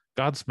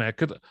Godsmack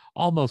could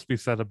almost be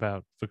said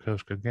about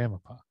Fukushka and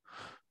Gamapa.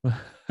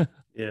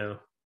 Yeah.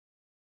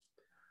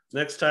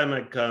 Next time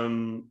I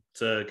come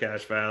to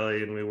Cache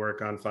Valley and we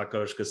work on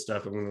Fakoshka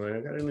stuff, I'm gonna be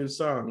like, I got a new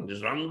song.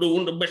 Just I'm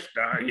doing the best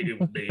I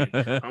did.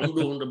 I'm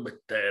doing the best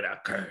that I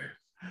can.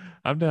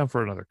 I'm down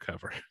for another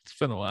cover. It's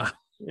been a while.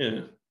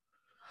 Yeah.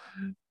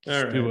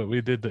 Just do what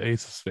we did to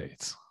Ace of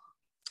Spades.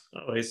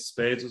 Oh, Ace of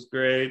Spades was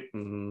great.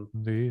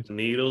 Indeed.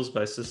 Needles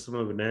by System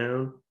of a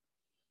Down.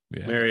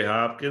 Yeah. Mary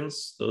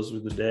Hopkins. Those were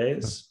the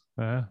days.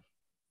 Yeah.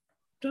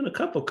 Done a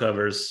couple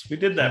covers. We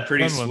did that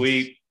pretty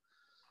sweet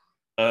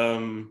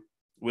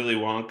Willy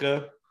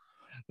Wonka.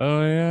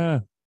 Oh yeah.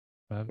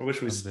 I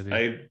wish I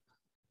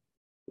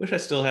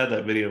still had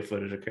that video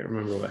footage. I can't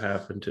remember what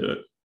happened to it.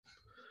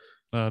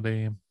 Oh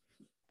damn.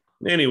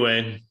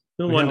 Anyway,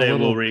 one day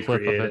we'll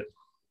recreate it.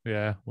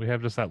 Yeah, we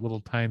have just that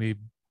little tiny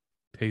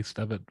taste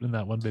of it in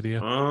that one video.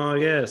 Oh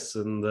yes,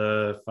 and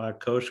the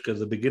Fakoshka,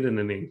 the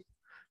beginning.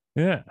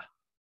 Yeah.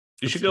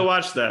 You should go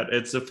watch that.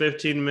 It's a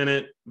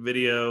 15-minute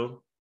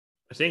video.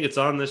 I think it's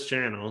on this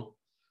channel.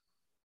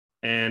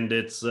 And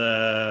it's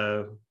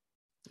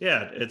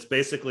it's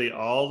basically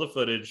all the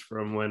footage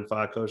from when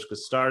Fakoshka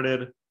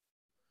started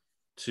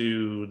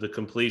to the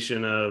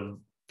completion of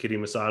Kitty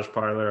Massage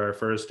Parlor, our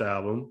first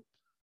album.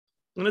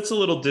 And it's a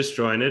little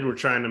disjointed. We're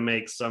trying to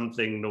make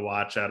something to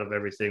watch out of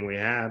everything we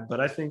have, but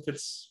I think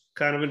it's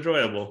kind of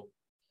enjoyable.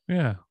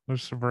 Yeah,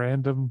 there's some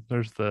random.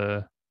 There's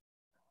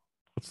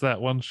what's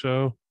that one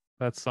show?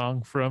 That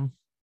song from?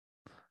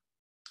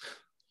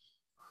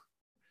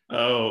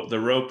 Oh, the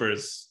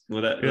Ropers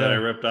that I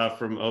ripped off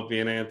from Opie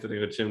and Anthony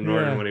with Jim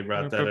Norton when he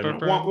brought that in.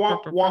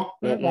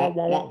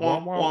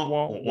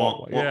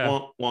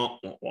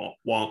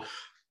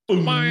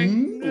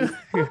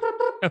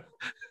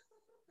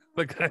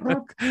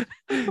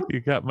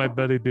 You got my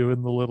buddy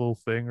doing the little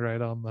thing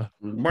right on the.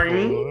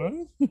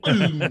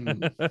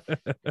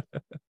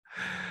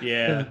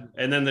 Yeah,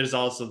 and then there's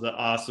also the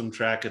awesome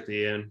track at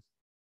the end.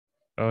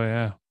 Oh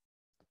yeah,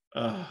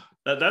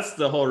 that's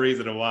the whole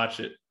reason to watch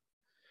it.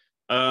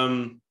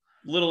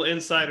 Little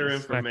insider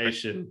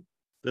information.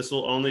 This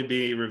will only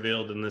be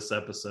revealed in this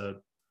episode.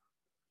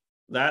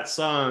 That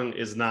song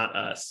is not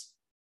us.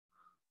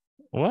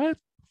 What?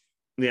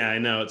 Yeah, I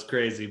know, it's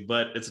crazy,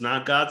 but it's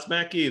not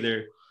Godsmack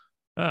either.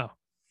 Oh.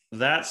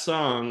 That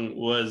song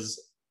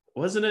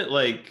wasn't it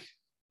like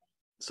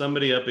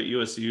somebody up at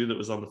USU that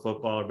was on the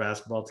football or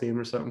basketball team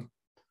or something?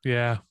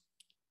 Yeah.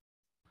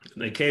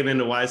 They came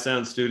into Y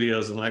Sound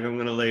Studios and like, I'm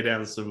gonna lay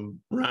down some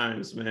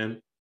rhymes,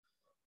 man.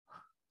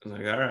 I'm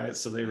like, all right.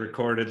 So they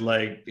recorded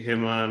like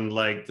him on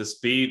like this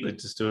beat, like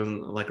just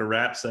doing like a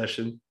rap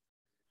session.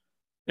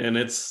 And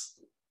it's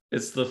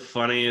the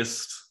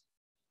funniest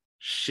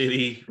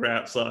shitty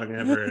rap song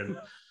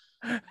ever.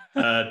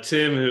 And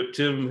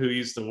Tim, who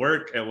used to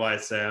work at Y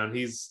Sound,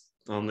 he's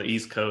on the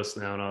East Coast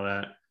now and all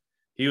that.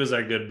 He was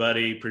our good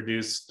buddy,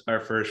 produced our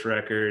first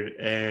record,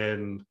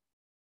 and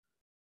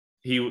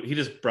he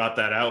just brought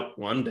that out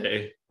one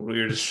day when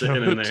we were just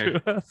sitting in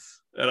there.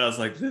 And I was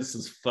like, this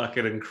is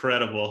fucking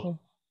incredible.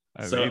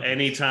 So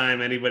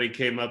anytime anybody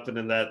came up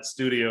into that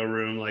studio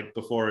room, like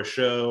before a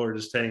show or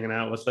just hanging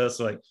out with us,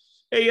 like,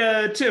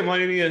 hey, Tim, why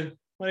don't you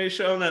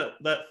show them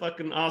that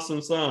fucking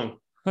awesome song?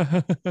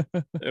 And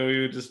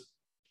we would just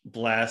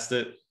blast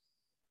it.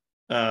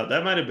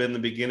 That might have been the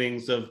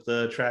beginnings of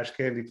the Trash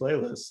Candy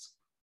playlist.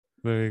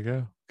 There you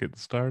go. Getting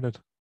started.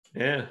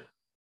 Yeah.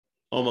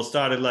 Almost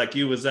started like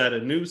you was at a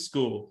new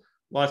school.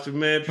 Watching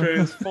man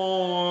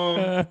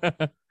transform.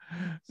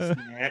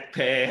 Snack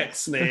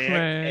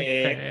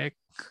pack.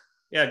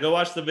 Yeah, go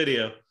watch the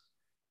video.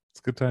 It's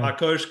a good time.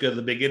 Fakoshka,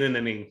 the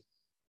beginning.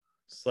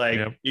 It's like,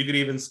 You could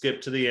even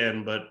skip to the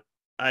end, but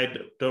I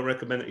don't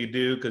recommend that you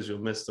do because you'll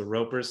miss the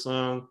Roper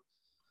song.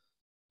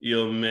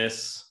 You'll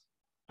miss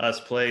us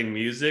playing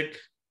music.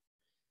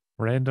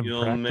 Random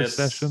practice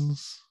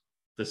sessions.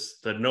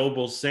 The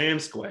Noble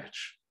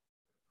Sasquatch.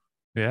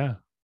 Yeah.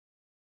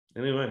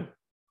 Anyway.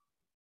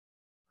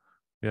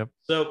 Yep.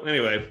 So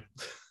anyway.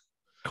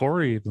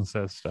 Corey even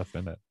says stuff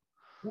in it.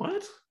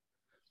 What?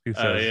 He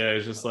says, yeah,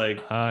 it's just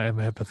like, I am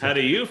empathetic. How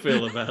do you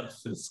feel about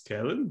this,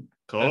 Kellen?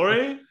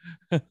 Corey?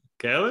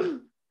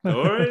 Kellen?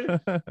 Corey?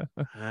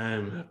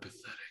 I'm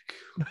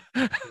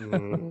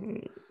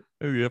empathetic.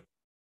 Yep.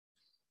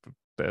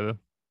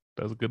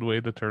 That's a good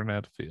way to turn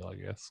out to feel, I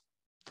guess.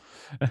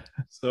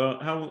 So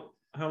how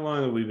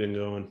long have we been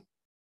going?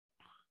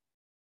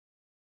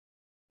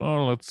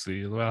 Oh, let's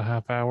see, about a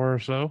half hour or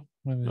so.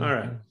 All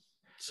right.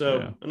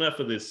 So enough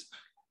of this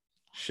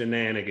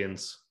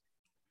shenanigans.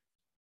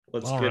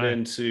 Let's get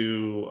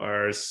into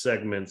our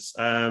segments.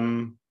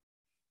 We'll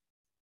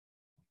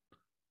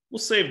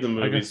save the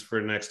movies for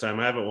next time.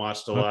 I haven't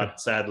watched a lot,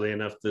 sadly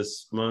enough,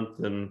 this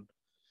month. And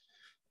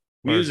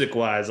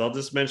music-wise, I'll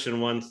just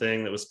mention one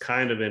thing that was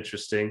kind of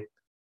interesting.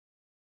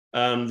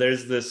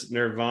 There's this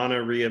Nirvana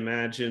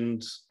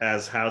reimagined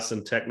as house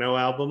and techno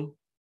album.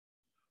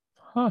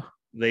 Huh.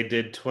 they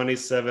did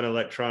 27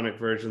 electronic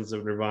versions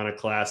of Nirvana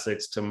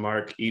classics to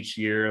mark each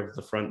year of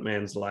the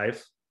frontman's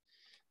life.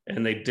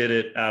 And they did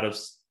it out of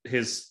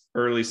his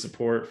early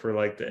support for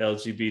like the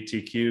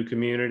LGBTQ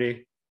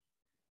community.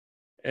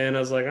 And I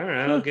was like, all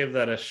right, I'll give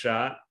that a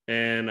shot.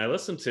 And I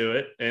listened to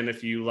it. And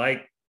if you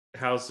like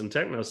house and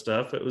techno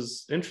stuff, it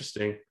was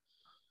interesting.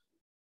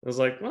 I was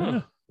like,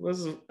 oh,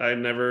 I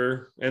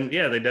never, and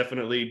yeah, they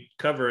definitely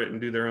cover it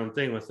and do their own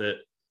thing with it.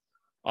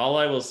 All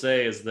I will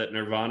say is that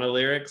Nirvana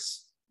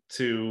lyrics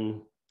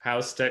to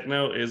house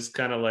techno is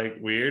kind of like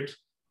weird.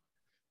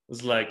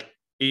 It's like,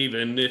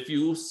 even if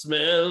you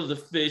smell the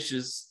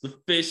fishes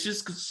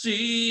could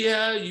see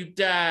how you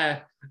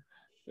die.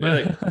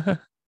 Like,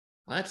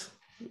 what?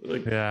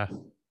 Like, yeah,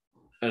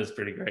 that's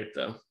pretty great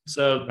though.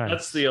 So nice.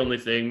 That's the only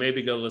thing.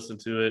 Maybe go listen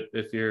to it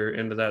if you're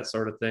into that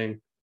sort of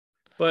thing.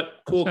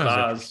 But cool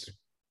cause,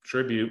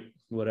 tribute,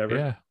 whatever.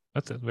 Yeah,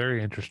 that's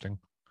very interesting.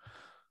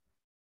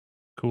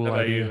 Cool How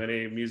about idea. you?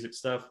 Any music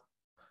stuff?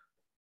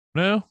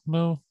 No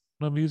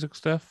music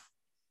stuff.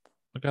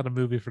 I got a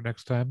movie for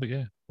next time, but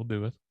yeah, we'll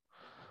do it.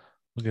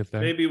 We'll get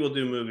there. Maybe we'll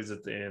do movies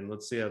at the end.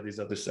 Let's see how these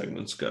other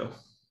segments go.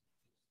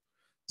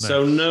 Nice.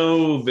 So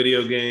no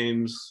video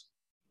games.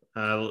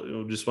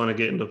 We'll just want to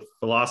get into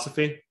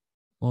philosophy.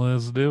 Well,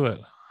 let's do it.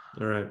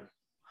 All right.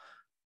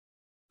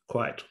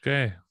 Quiet.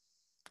 Okay.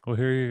 Well,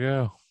 here you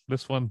go.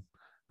 This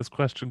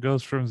question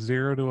goes from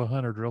 0 to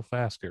 100 real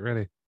fast. Get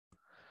ready.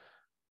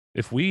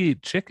 If we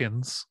eat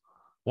chickens,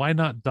 why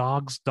not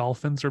dogs,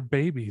 dolphins, or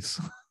babies?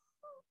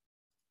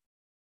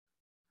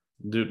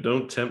 Dude,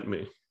 don't tempt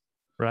me.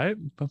 Right?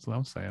 That's what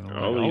I'm saying.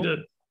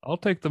 I'll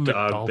take the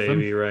dog McDolphin.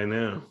 Baby right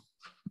now.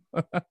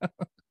 I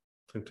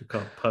think they're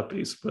called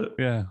puppies, but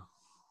yeah.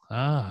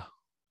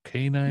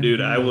 Canine.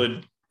 Dude, I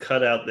would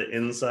cut out the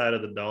inside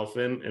of the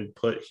dolphin and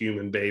put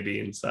human baby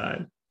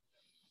inside.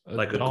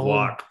 Like a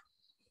guac.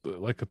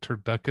 Like a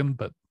turducken,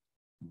 but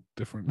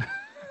different.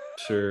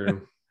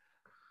 Sure.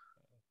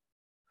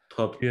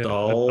 Pup yeah,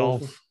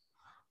 doll.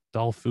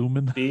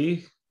 Dolphuman.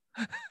 B.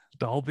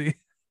 Dalby.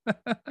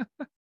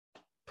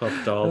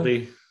 Pup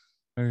Dalby.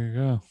 There you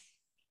go.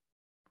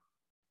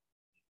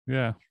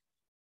 Yeah.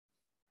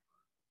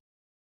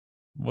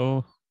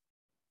 Well,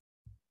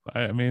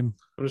 I mean,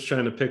 I'm just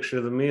trying to picture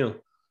the meal.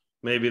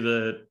 Maybe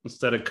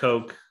instead of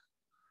Coke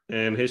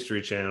and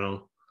History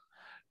Channel,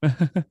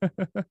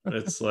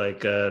 it's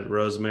like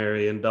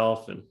rosemary and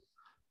dolphin.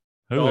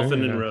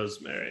 Dolphin and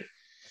rosemary.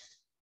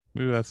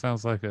 Ooh, that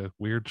sounds like a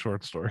weird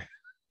short story.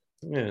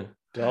 Yeah.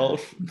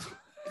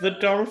 The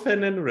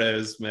dolphin and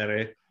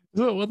rosemary.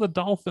 Well, the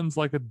dolphin's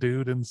like a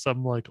dude in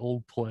some like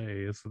old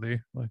play, isn't he?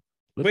 Like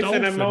with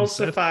an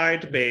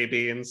emulsified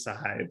baby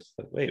inside.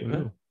 Wait,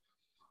 what?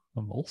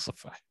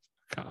 Emulsified.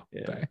 God,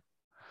 yeah. Dang.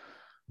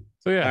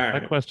 So yeah,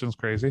 that question's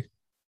crazy.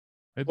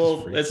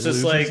 It's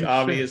just like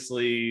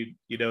obviously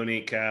you don't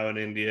eat cow in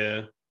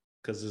India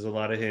because there's a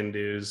lot of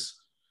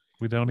Hindus.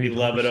 We don't eat. We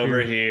love it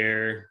over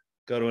here.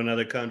 Go to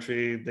another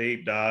country, they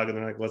eat dog, and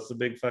they're like, "What's the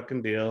big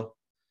fucking deal?"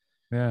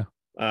 Yeah.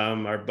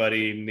 Our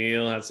buddy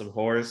Neil had some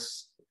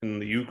horse in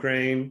the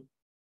Ukraine.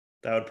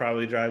 That would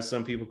probably drive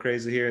some people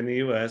crazy here in the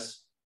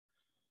US.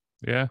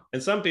 Yeah.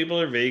 And some people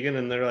are vegan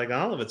and they're like,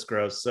 all of it's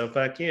gross, so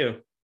fuck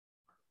you.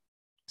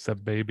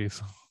 Except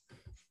babies.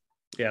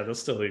 Yeah, they'll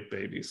still eat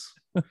babies.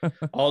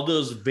 All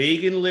those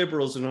vegan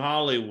liberals in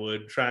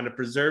Hollywood trying to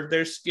preserve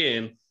their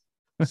skin,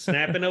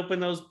 snapping open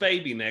those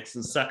baby necks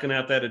and sucking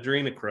out that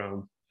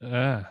adrenochrome.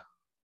 That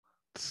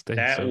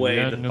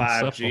way the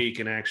 5G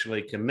can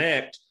actually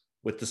connect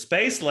with the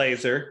space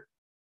laser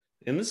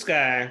in the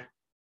sky,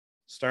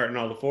 starting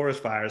all the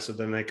forest fires, so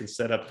then they can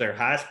set up their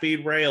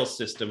high-speed rail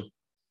system.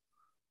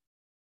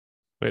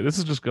 Wait, this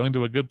is just going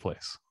to a good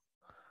place.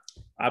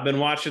 I've been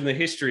watching the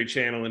History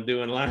Channel and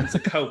doing lines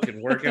of coke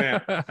and working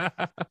out.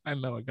 I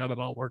know, I got it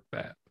all worked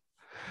out.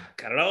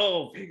 Got it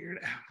all figured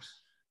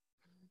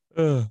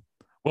out.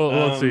 Well,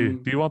 let's see.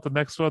 Do you want the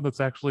next one that's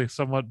actually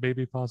somewhat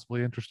maybe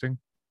possibly interesting?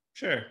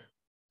 Sure.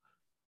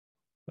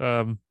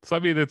 So I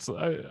mean,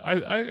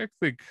 I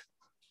think,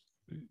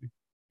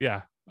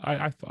 yeah,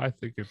 I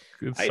think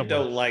it's. I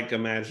don't like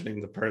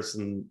imagining the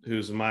person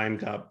whose mind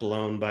got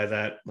blown by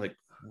that. Like,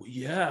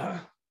 yeah.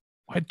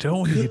 Why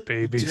don't we eat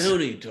babies? We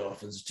don't eat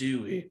dolphins,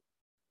 do we?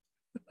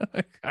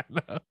 I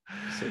know.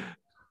 So,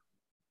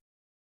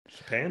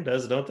 Japan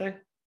does, don't they?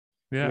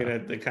 Yeah. I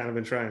mean, they kind of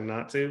been trying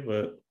not to,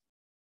 but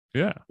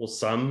yeah. Well,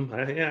 some,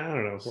 I don't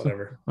know,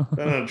 whatever.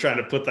 I'm not trying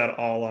to put that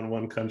all on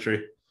one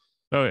country.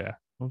 Oh yeah,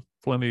 well,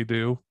 plenty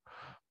do.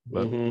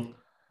 But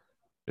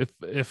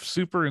if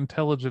super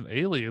intelligent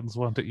aliens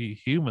want to eat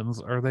humans,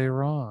 are they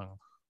wrong?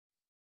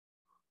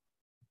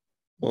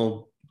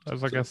 Well, I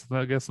guess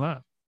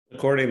not.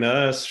 According to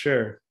us,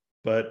 sure,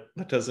 but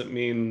that doesn't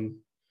mean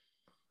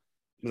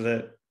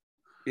that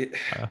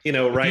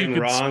right and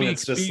wrong.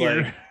 It's just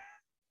like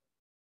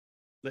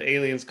the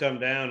aliens come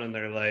down and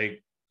they're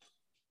like,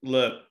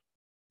 "Look,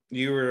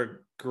 you were a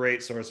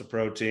great source of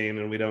protein,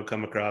 and we don't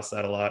come across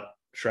that a lot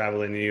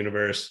traveling the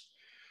universe.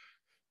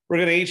 We're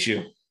gonna eat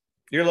you.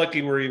 You're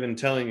lucky we're even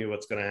telling you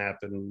what's gonna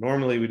happen.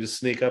 Normally, we just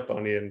sneak up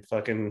on you and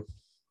fucking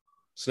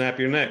snap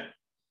your neck.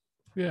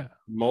 Yeah.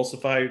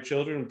 Emulsify your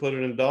children and put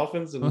it in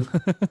dolphins and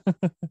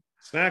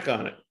snack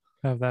on it.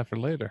 Have that for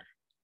later.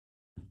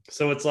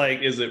 So it's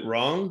like, is it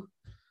wrong?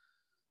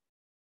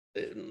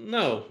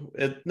 No,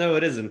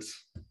 it isn't.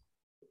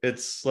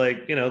 It's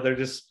like, they're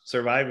just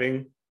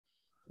surviving.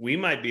 We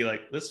might be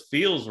like, this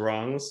feels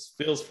wrong. This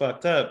feels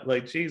fucked up.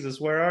 Like, Jesus,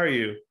 where are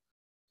you?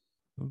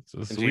 And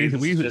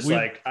Jesus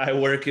like, I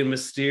work in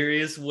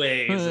mysterious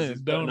ways as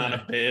he's putting on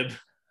a bib.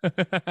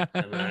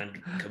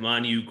 Come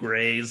on, you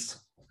grays.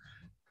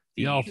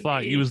 Y'all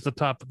thought you was the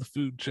top of the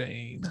food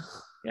chain.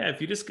 Yeah,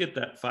 if you just get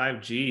that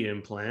 5G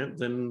implant,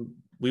 then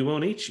we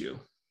won't eat you.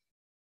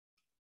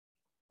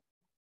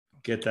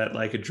 Get that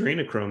like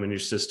adrenochrome in your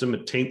system,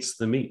 it taints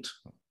the meat.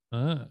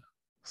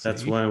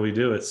 That's why we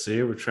do it.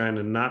 See, we're trying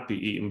to not be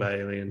eaten by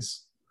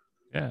aliens.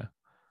 Yeah,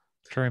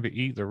 trying to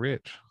eat the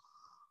rich.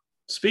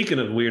 Speaking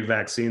of weird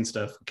vaccine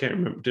stuff, I can't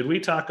remember. Did we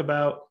talk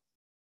about?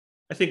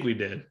 I think we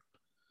did.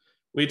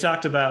 We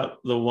talked about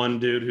the one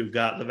dude who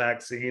got the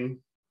vaccine,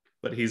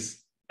 but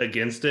he's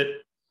against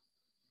it.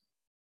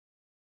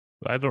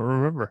 I don't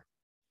remember.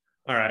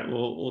 All right,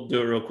 we'll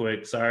do it real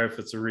quick. Sorry if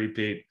it's a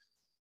repeat.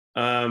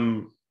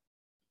 Can't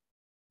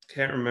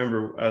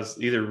remember. I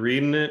was either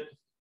reading it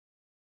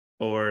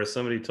or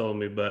somebody told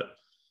me, but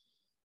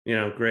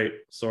great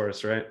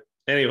source, right?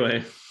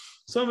 Anyway,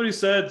 somebody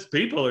said,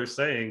 people are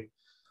saying,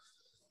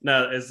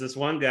 no, as this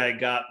one guy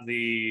got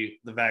the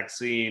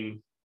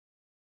vaccine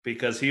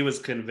because he was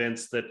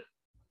convinced that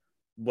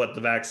what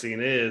the vaccine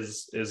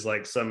is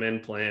like some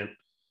implant.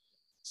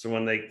 So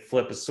when they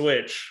flip a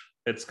switch,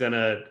 it's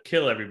gonna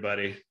kill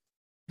everybody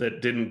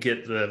that didn't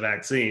get the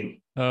vaccine.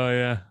 Oh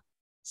yeah.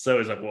 So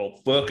he's like, well,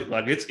 fuck it.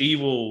 Like, it's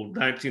evil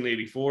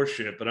 1984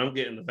 shit, but I'm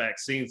getting the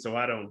vaccine so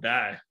I don't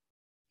die.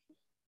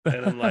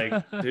 And I'm like,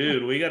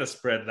 dude, we got to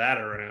spread that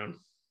around.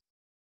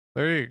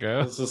 There you go.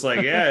 It's just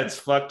like, yeah, it's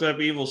fucked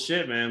up evil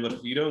shit, man. But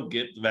if you don't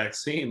get the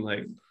vaccine,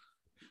 like,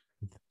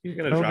 you're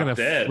going to drop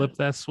dead. Flip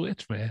that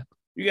switch, man.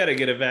 You got to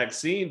get a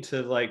vaccine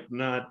to, like,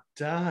 not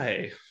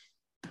die.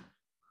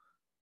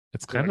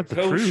 It's kind of the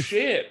truth. Oh,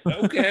 shit.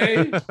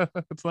 Okay.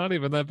 It's not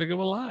even that big of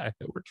a lie.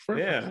 It works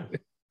perfectly. Yeah.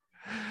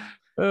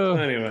 So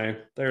anyway,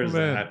 there's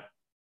that.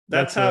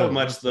 That's how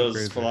much those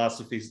crazy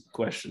philosophy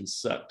questions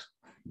sucked.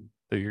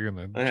 That you're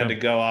gonna. I had to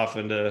go off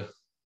into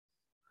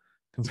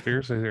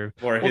conspiracy here.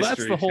 Or well,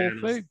 that's the whole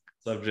thing.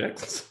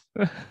 Subjects.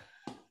 Well,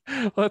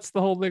 that's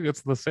the whole thing.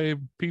 It's the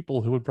same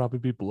people who would probably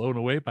be blown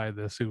away by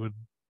this who would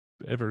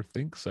ever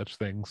think such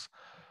things.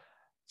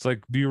 It's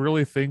like, do you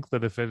really think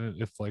that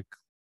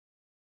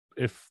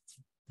if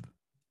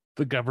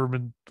the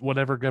government,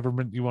 whatever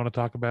government you want to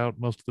talk about,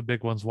 most of the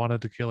big ones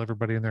wanted to kill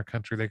everybody in their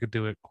country, they could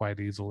do it quite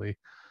easily?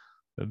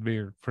 It'd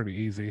be pretty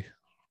easy,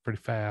 pretty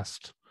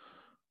fast.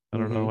 I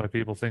don't know why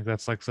people think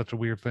that's like such a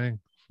weird thing.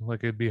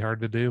 Like, it'd be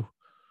hard to do,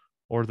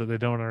 or that they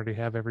don't already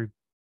have every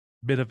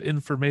bit of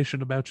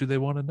information about you they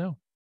want to know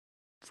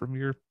from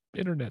your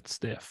internet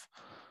stuff.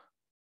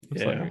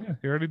 It's like, yeah,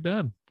 you're already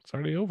done. It's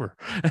already over.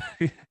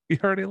 You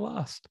already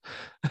lost.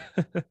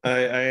 I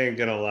ain't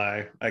gonna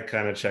lie. I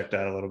kind of checked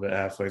out a little bit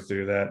halfway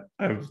through that.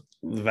 The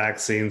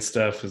vaccine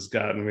stuff has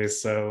gotten me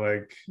so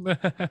like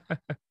kind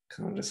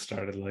of just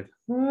started like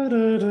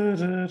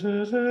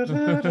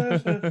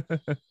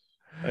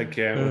I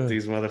can't with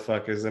these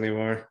motherfuckers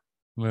anymore.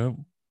 Nope.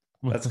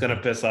 That's gonna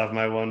piss off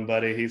my one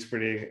buddy. He's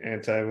pretty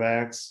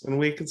anti-vax, and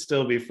we can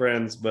still be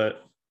friends,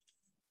 but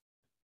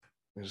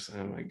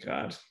oh my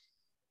god.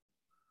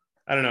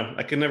 I don't know.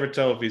 I can never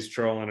tell if he's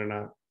trolling or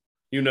not.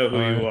 You know who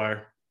you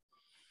are.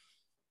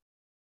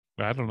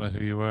 I don't know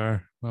who you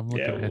are. I'm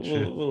looking at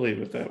you. We'll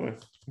leave it that way.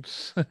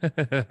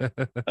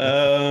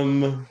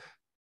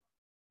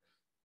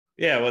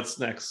 Yeah, what's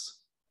next?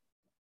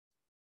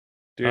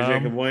 Dear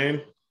Jacob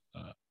Wayne?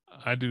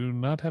 I do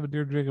not have a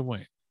Dear Jacob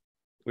Wayne.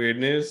 Weird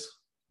news?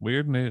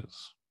 Weird news.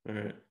 All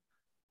right.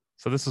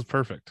 So this is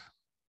perfect.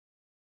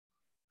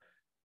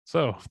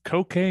 So,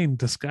 cocaine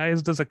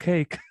disguised as a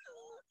cake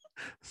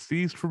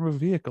seized from a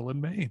vehicle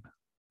in Maine.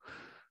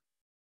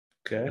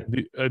 Okay.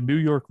 A New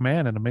York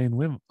man and a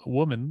Maine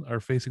woman are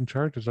facing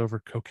charges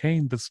over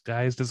cocaine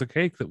disguised as a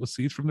cake that was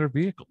seized from their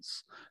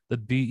vehicles. The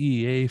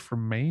DEA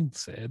from Maine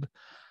said,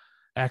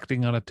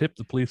 acting on a tip,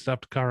 the police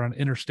stopped a car on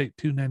Interstate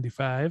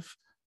 295,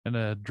 and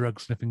a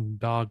drug-sniffing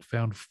dog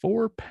found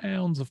 4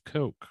 pounds of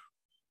coke.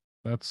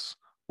 That's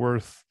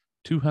worth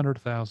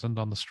 $200,000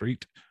 on the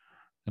street,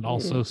 and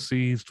also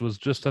seized was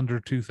just under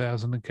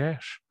 $2,000 in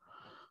cash.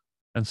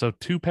 And so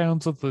 2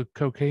 pounds of the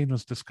cocaine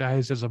was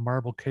disguised as a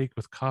marble cake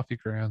with coffee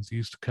grounds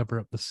used to cover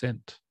up the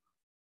scent.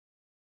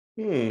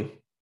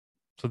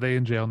 So they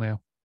in jail now.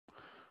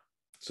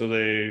 So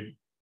they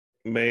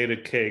made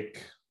a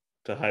cake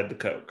to hide the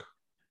coke.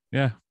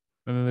 Yeah.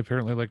 And then they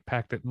apparently like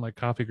packed it in like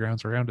coffee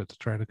grounds around it to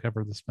try to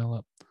cover the smell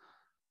up.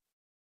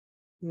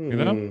 You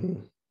know?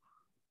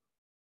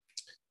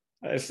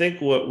 I think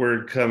what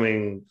we're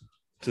coming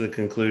to the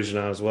conclusion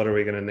of is, what are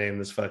we going to name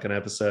this fucking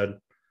episode?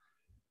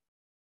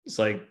 It's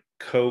like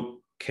Coke,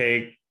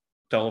 cake,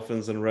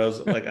 dolphins, and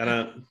roses. Like, I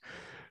don't.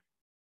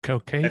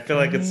 Cocaine. I feel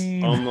like it's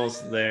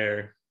almost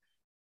there.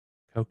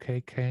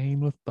 Cocaine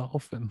with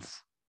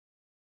dolphins.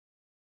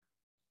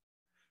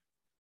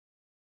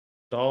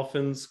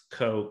 Dolphins,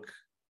 Coke,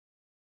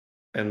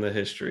 and the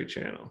History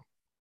Channel.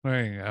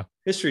 There you go.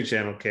 History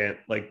Channel can't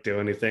like do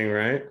anything,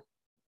 right?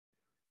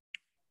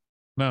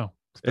 No.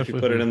 If you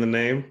put it in the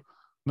name.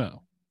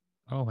 No.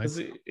 Oh,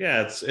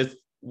 yeah, it's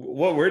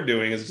what we're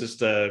doing is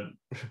just a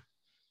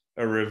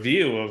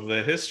review of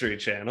the History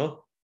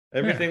Channel.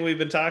 Everything we've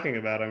been talking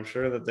about, I'm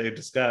sure that they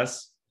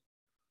discuss.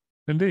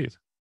 Indeed.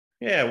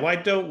 Yeah, why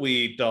don't we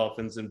eat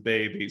dolphins and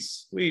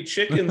babies? We eat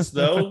chickens,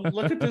 though.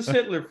 Look at this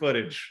Hitler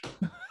footage.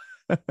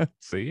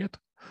 See it?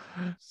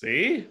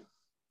 See?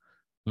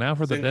 Now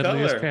for the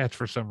deadliest catch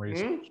for some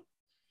reason.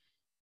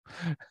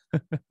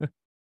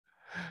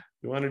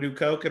 You want to do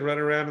coke and run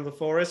around in the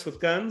forest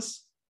with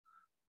guns?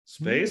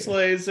 Space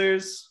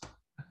lasers.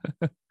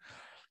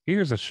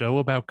 Here's a show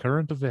about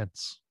current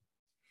events.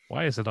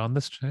 Why is it on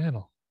this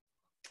channel?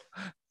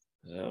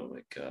 Oh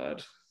my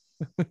God.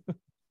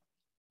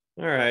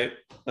 All right.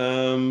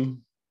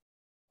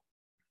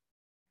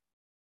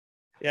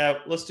 Yeah,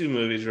 let's do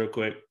movies real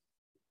quick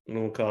and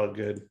we'll call it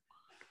good.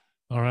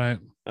 All right.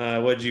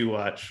 What'd you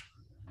watch?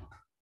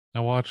 I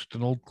watched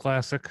an old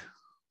classic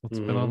that's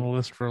been on the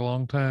list for a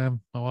long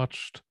time. I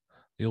watched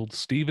the old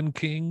Stephen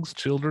King's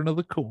Children of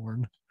the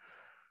Corn.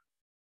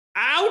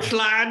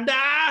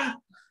 Outlander,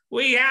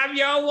 we have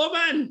your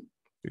woman.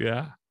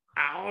 Yeah.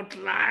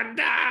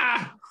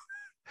 Outlander.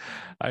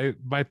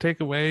 My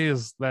takeaway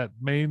is that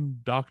main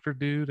doctor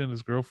dude and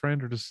his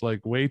girlfriend are just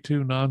like way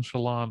too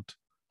nonchalant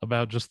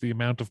about just the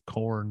amount of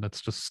corn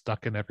that's just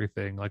stuck in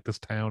everything. Like this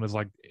town is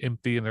like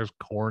empty and there's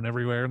corn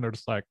everywhere, and they're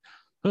just like,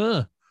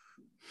 huh.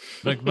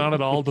 Like not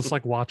at all just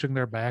like watching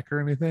their back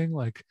or anything.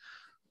 Like,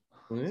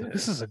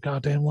 this is a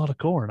goddamn lot of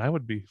corn. I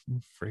would be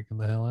freaking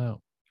the hell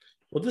out.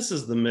 Well, this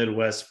is the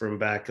Midwest from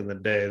back in the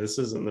day. This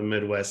isn't the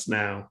Midwest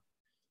now.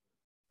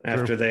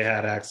 After they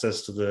had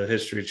access to the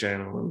History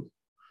Channel and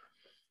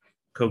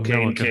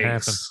cocaine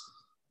cakes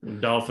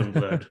and dolphin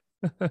blood.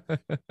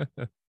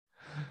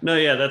 No,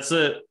 yeah, that's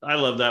it. I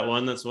love that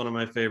one. That's one of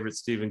my favorite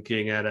Stephen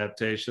King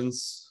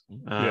adaptations.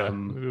 Yeah,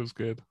 it was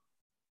good.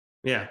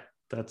 Yeah,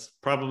 that's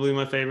probably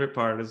my favorite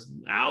part is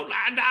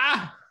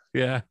Outlander.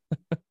 Yeah.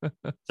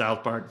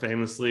 South Park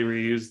famously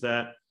reused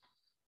that.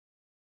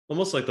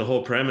 Almost like the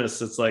whole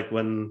premise. It's like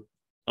when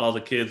all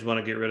the kids want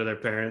to get rid of their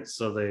parents,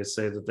 so they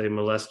say that they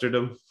molested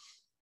them.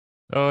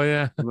 Oh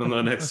yeah. And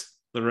then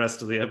the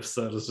rest of the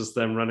episode is just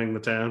them running the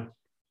town.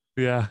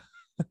 Yeah.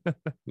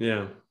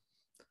 Yeah.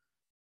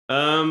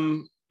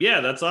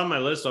 Yeah, that's on my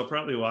list. I'll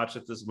probably watch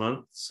it this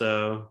month.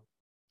 So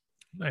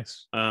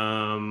nice.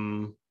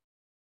 I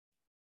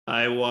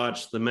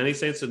watched The Many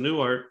Saints of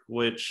Newark,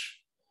 which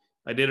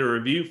I did a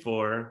review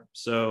for.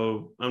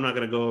 So I'm not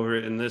going to go over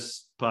it in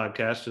this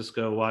podcast. Just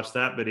go watch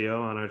that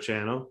video on our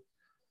channel.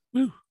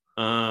 Woo.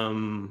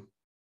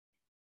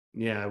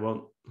 Yeah, I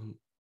won't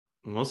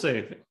say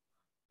anything.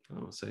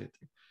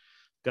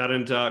 Got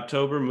into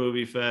October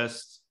Movie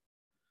Fest.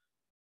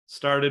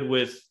 Started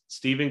with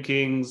Stephen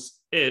King's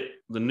It,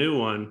 the new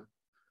one.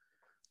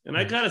 And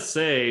I gotta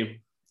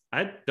say,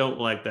 I don't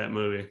like that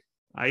movie.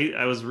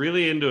 I was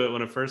really into it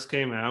when it first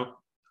came out.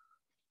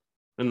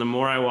 And the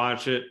more I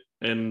watch it,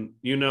 and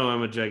you know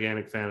I'm a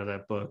gigantic fan of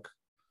that book.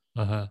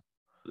 Uh-huh.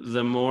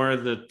 The more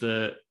that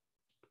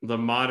the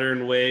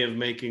modern way of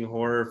making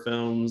horror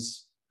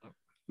films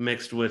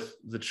mixed with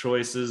the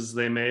choices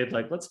they made,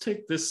 like let's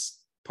take this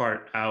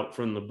part out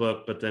from the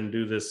book, but then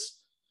do this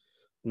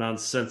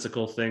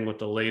nonsensical thing with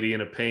the lady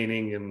in a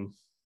painting. And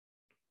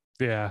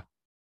yeah,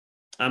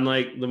 I'm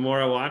like, the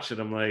more I watch it,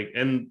 I'm like,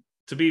 and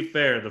to be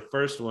fair, the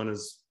first one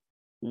is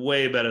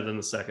way better than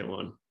the second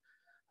one.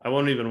 I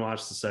won't even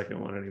watch the second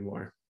one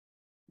anymore.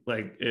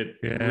 Like it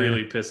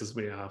really pisses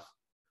me off.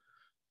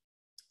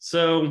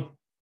 So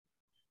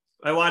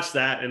I watched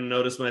that and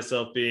noticed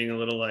myself being a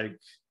little like,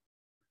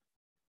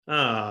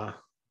 the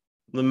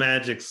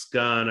magic's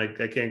gone.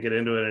 I can't get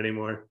into it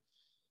anymore.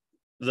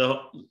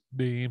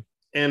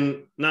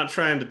 And not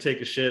trying to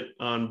take a shit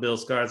on Bill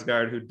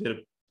Skarsgård, who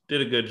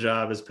did a good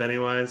job as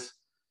Pennywise,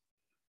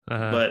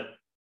 but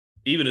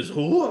even his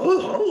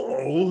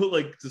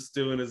like just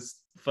doing his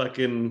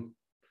fucking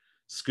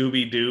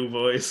Scooby-Doo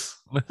voice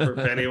for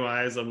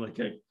Pennywise, I'm like,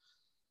 hey.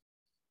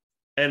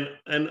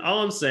 And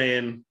all I'm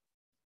saying,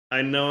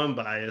 I know I'm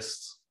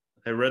biased.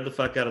 I read the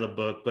fuck out of the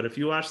book, but if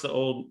you watch the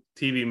old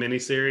TV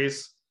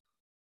miniseries,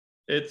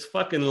 it's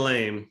fucking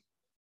lame.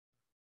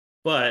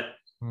 But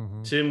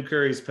Tim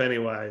Curry's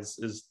Pennywise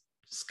is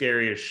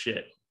scary as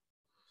shit.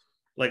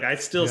 Like I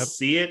still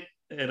see it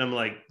and I'm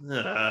like,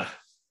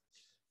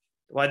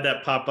 why'd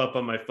that pop up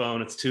on my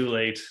phone? It's too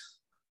late.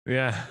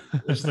 Yeah.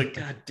 It's like,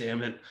 God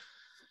damn it.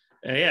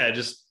 And yeah,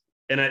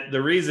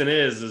 the reason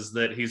is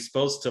that he's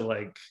supposed to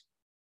like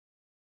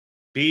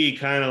be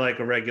kind of like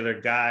a regular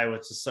guy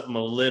with just something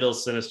a little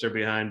sinister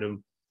behind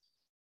him.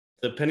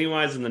 The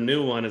Pennywise in the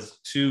new one is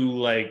too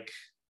like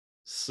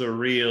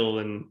surreal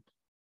and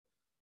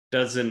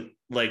doesn't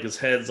like, his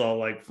head's all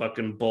like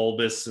fucking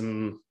bulbous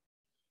and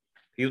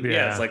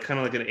it's like kind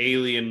of like an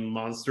alien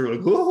monster,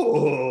 like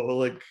whoa,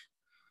 like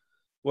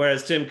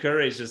Whereas Tim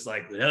Curry's just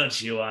like,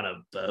 don't you want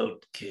a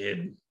boat,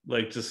 kid?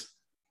 Like, just,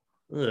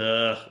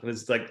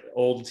 it's like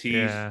old teeth.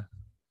 Yeah.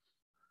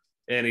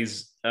 And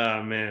he's,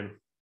 oh man,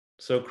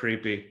 so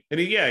creepy. And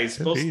he's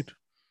supposed, Indeed.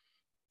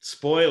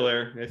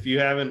 spoiler, if you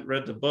haven't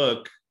read the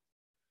book,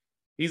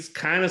 he's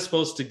kind of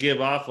supposed to give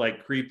off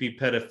like creepy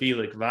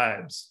pedophilic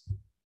vibes.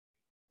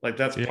 Like,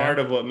 that's part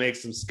of what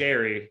makes him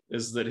scary,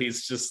 is that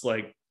he's just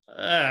like,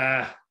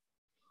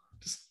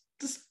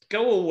 just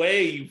go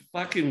away, you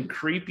fucking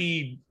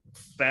creepy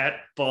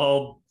fat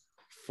bald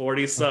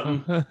 40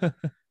 something,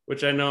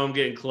 which I know I'm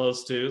getting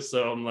close to.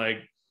 So I'm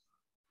like,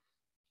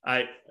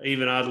 I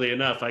even oddly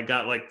enough, I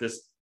got like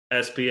this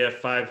SPF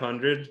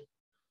 500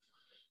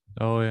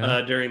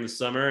 during the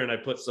summer, and I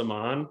put some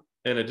on,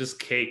 and it just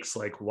cakes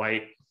like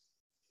white,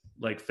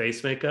 like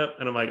face makeup,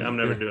 and I'm like, I'm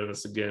never doing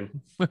this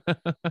again.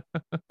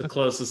 The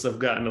closest I've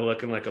gotten to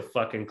looking like a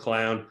fucking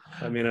clown.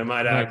 I mean, I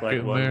might act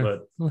like one,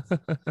 but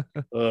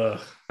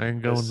I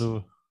ain't going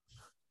to.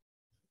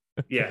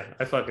 Yeah,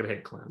 I fucking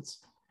hate clowns.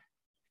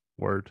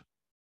 Word.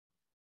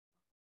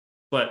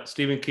 But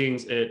Stephen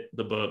King's It,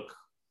 the book,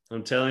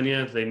 I'm telling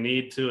you, they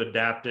need to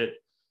adapt it,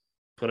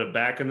 put it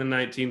back in the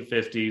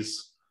 1950s,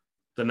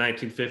 the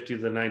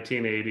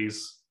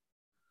 1980s,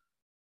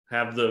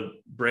 have the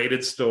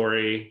braided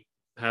story,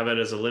 have it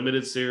as a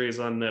limited series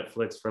on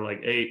Netflix for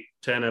like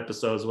 8-10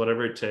 episodes,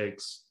 whatever it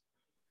takes.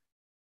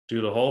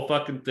 Do the whole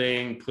fucking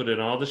thing, put in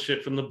all the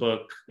shit from the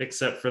book,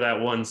 except for that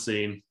one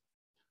scene.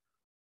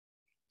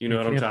 You know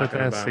what I'm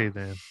talking about? Scene,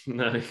 man.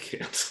 No, you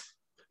can't.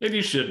 And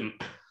you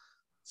shouldn't.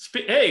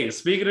 Hey,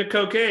 speaking of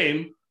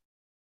cocaine,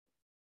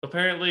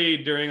 apparently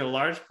during a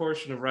large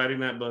portion of writing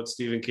that book,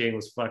 Stephen King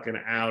was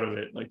fucking out of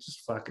it, like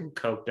just fucking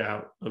coked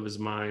out of his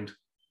mind,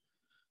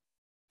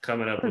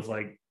 coming up with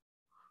like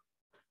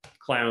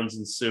clowns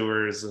and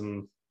sewers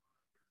and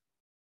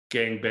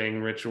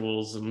gangbang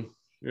rituals, and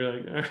you're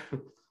like,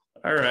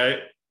 all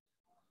right,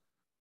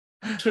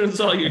 turns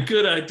all your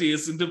good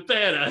ideas into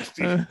bad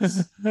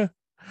ideas.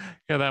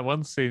 Yeah, that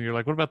one scene, you're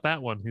like, what about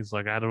that one? He's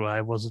like,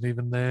 I wasn't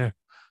even there.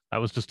 I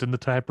was just in the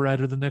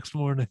typewriter the next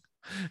morning.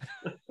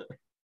 Oh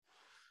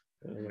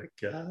my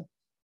God.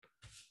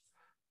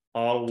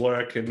 All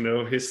work and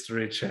no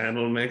History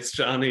Channel makes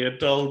Johnny a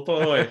dull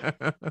boy.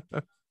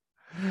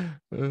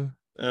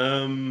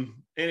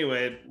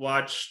 Anyway,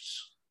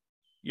 watched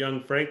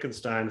Young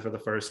Frankenstein for the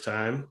first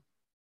time.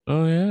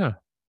 Oh yeah.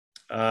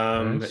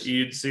 Nice.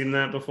 You'd seen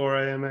that before,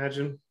 I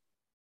imagine?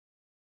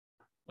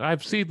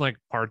 I've seen like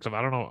parts of,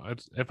 I don't know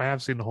if I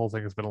have seen the whole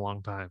thing, it's been a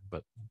long time,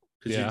 but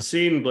because you'd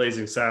seen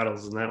Blazing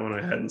Saddles, and that one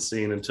I hadn't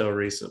seen until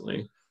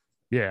recently.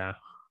 Yeah.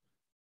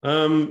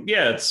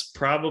 It's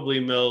probably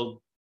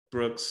Mel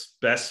Brooks'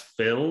 best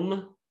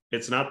film.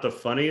 It's not the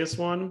funniest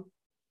one,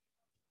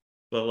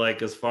 but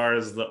like as far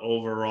as the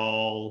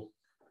overall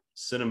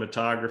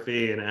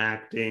cinematography and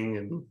acting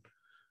and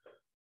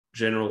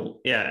general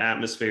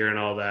atmosphere and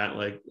all that,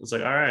 like it's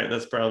like, all right,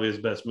 that's probably his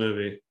best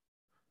movie.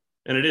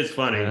 And it is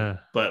funny,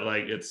 but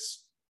like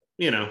it's,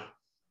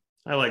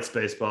 I like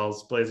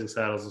Spaceballs. Blazing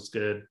Saddles was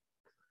good.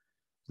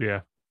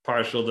 Yeah.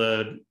 Partial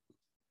to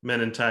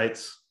Men in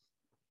Tights.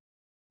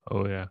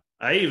 Oh yeah.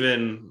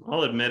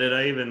 I'll admit it,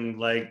 I even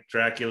like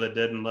Dracula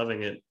Dead and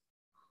Loving It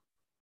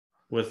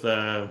with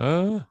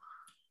Leslie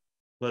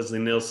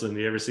Nielsen.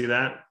 Do you ever see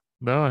that?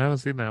 No, I haven't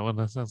seen that one.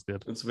 That sounds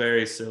good. It's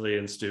very silly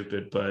and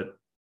stupid, but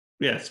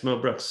yeah, it's Mel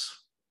Brooks.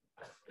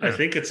 Yeah. I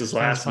think it's his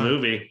last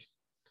movie.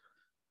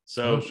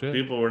 So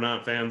people were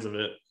not fans of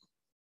it,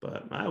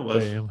 but I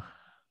was. Damn.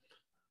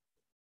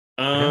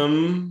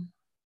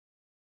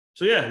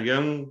 So yeah,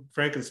 Young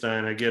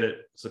Frankenstein, I get it.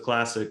 It's a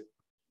classic.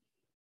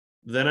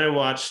 Then I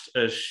watched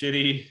a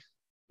shitty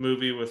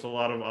movie with a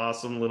lot of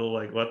awesome little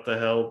like what the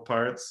hell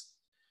parts.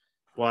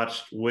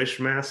 Watched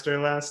Wishmaster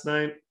last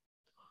night.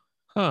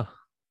 Huh.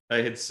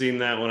 I had seen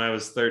that when I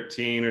was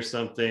 13 or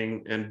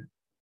something, and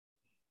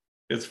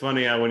it's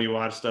funny how when you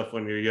watch stuff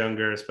when you're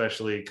younger,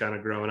 especially kind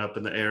of growing up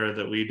in the era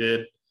that we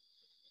did,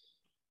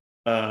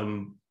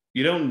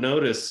 you don't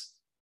notice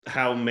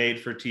how made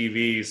for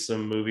TV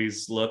some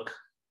movies look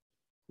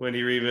when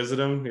you revisit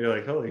them. You're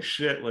like, holy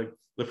shit, like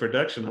the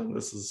production on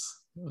this is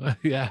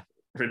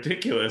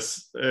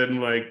ridiculous.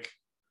 And like,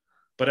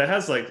 but it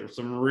has like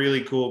some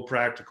really cool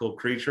practical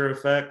creature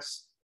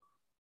effects,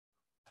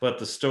 but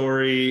the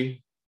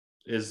story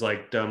is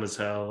like dumb as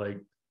hell. Like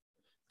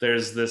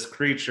there's this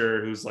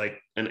creature who's like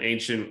an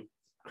ancient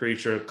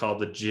creature called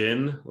the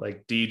Jinn,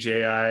 like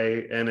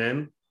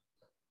Djinn.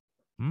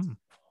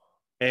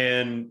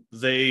 And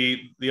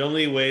the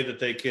only way that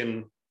they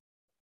can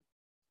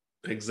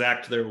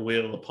exact their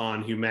will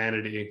upon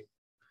humanity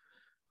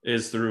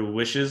is through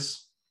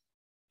wishes.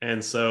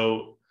 And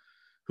so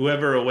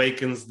whoever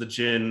awakens the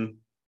Jinn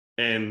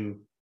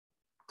and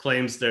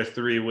claims their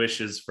 3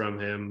 wishes from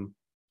him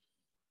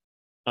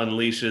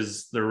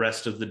unleashes the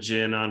rest of the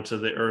Jinn onto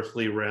the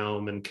earthly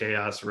realm, and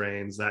chaos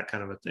reigns, that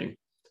kind of a thing.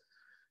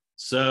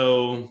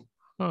 So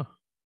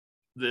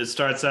it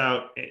starts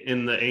out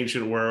in the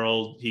ancient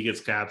world. He gets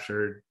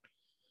captured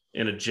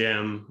in a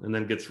gem and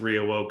then gets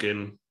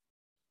reawoken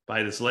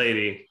by this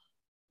lady.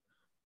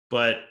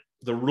 but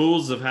the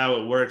rules of how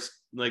it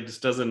works, like,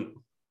 just doesn't.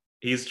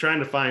 He's trying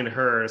to find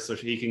her so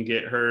he can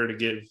get her to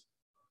give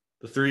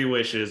the 3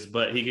 wishes,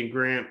 but he can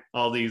grant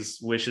all these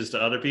wishes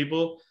to other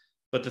people.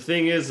 But the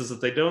thing is that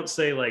they don't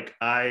say, like,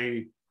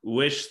 I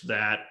wish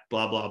that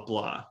blah blah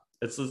blah.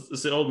 It's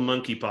an old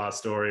monkey paw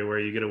story where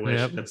you get a wish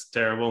and it's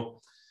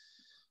terrible.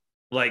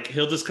 Like,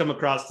 he'll just come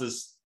across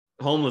this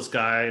homeless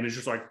guy and he's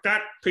just like,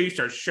 that piece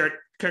of shit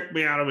kicked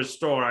me out of his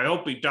store. I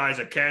hope he dies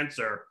of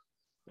cancer.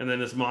 And then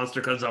this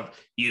monster comes up.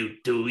 You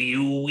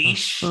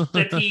wish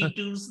that he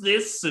does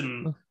this?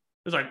 And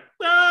it's like,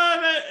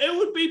 it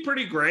would be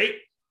pretty great.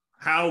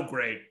 How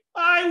great?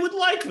 I would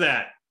like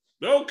that.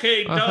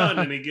 Okay, done.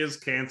 And he gives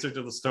cancer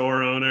to the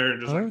store owner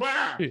and just like,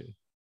 wow.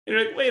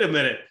 You're like, wait a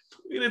minute.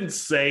 We didn't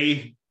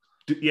say,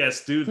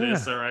 yes, do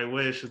this, or I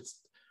wish.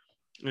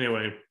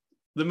 Anyway,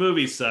 the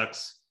movie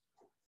sucks,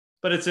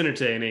 but it's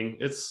entertaining.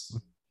 It's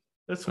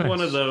nice.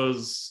 One of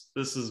those,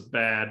 this is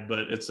bad, but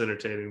it's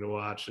entertaining to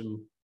watch and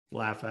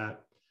laugh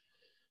at.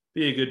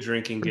 Be a good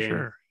drinking game.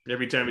 Sure.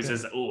 Every time he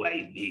says, oh,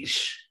 I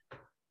wish.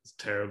 It's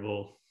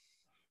terrible.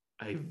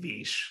 I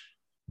wish.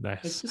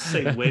 Nice. Let's just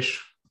say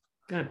wish.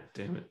 God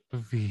damn it.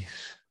 Wish.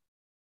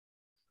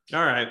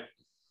 All right.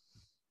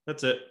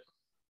 That's it.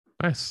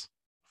 Nice.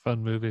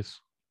 Fun movies.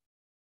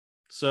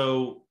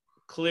 So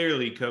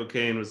clearly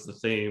cocaine was the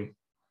theme.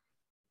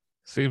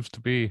 Seems to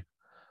be.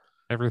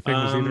 Everything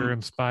was either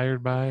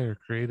inspired by or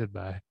created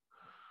by.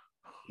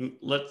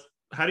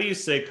 How do you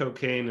say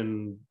cocaine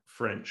in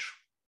French?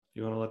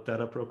 You want to look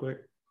that up real quick?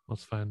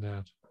 Let's find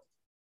out.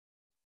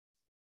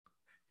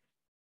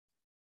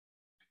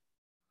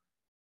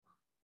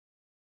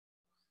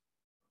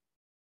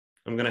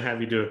 I'm going to have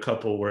you do a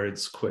couple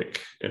words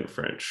quick in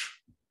French.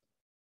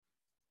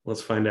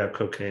 Let's find out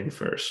cocaine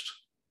first.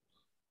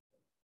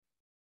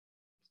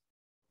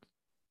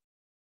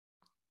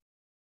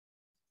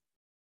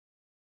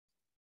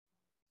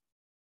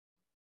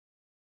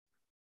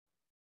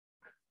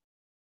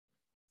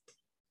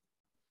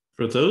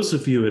 For those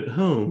of you at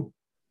home,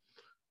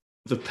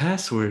 the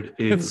password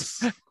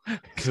is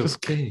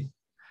cocaine.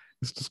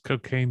 It's just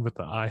cocaine, but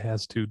the I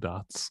has 2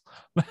 dots.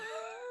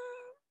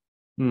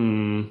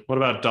 What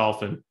about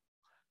dolphin?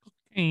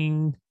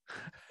 Cocaine.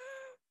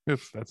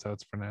 That's how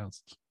it's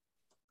pronounced.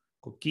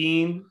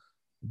 Cocaine.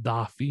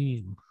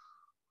 Dauphine.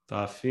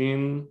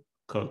 Dauphine.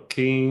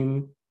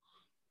 Cocaine.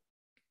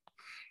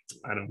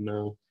 I don't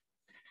know.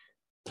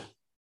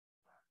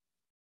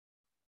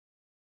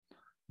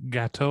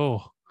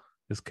 Gâteau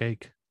is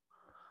cake.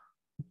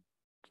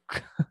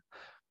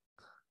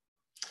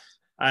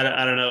 I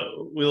don't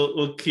know.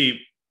 We'll keep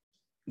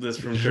this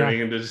from turning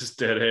into just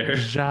dead air.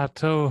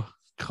 Gâteau.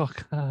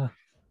 Coca.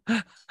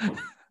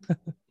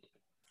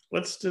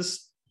 Let's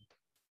just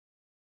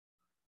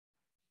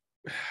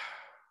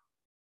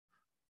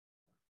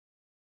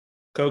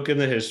Coke in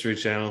the History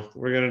Channel.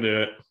 We're gonna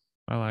do it.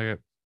 I like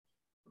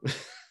it.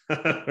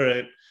 All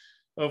right.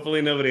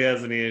 Hopefully nobody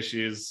has any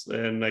issues,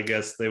 and I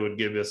guess they would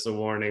give us a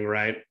warning,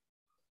 right?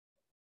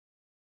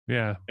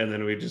 Yeah. And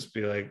then we'd just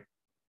be like,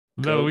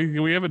 Coke. No,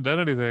 we haven't done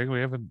anything.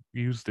 We haven't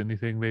used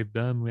anything they've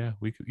done. Yeah,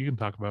 you can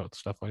talk about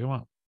stuff all you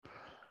want.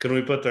 Can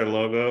we put their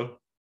logo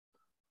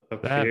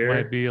up that here?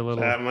 Might be a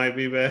little. That might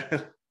be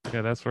bad.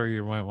 Yeah, that's where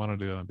you might want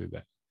to do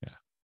that.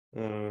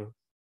 Yeah.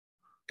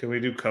 Can we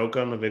do Coke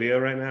on the video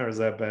right now, or is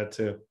that bad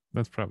too?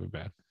 That's probably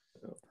bad.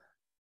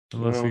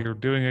 Unless you're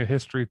doing a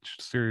history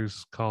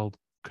series called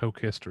Coke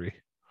History.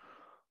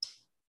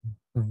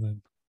 And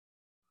then...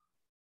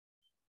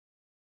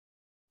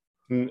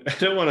 I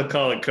don't want to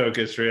call it Coke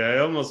History. I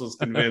almost was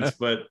convinced,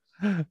 but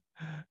it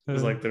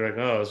was like, they're like,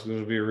 oh, it's going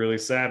to be a really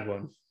sad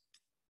one.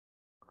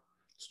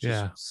 It's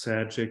just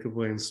sad Jacob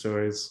Wayne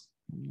stories.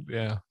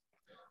 Yeah.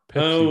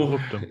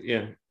 Pepsi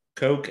yeah.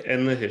 Coke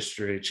and the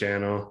History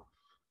Channel.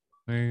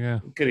 There you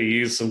go. Could have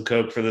used some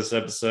Coke for this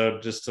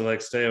episode just to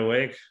like stay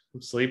awake.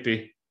 I'm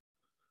sleepy.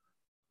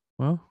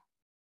 Well,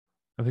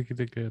 I think you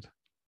did good.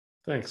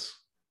 Thanks.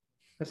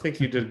 I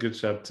think you did a good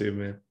job too,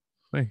 man.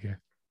 Thank you.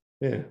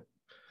 Yeah.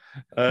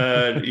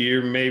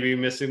 You're maybe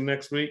missing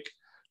next week?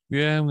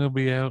 Yeah, I'm going to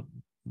be out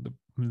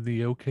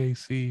the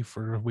OKC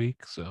for a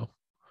week, so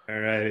all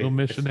right. We'll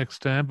miss you next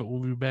time, but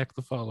we'll be back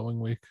the following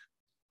week.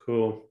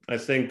 Cool. I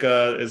think,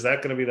 is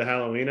that going to be the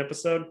Halloween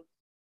episode?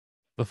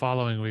 The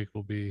following week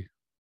will be,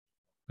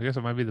 I guess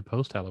it might be the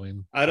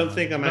post-Halloween. I don't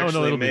think I'm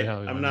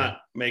I'm not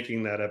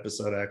making that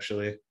episode,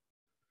 actually.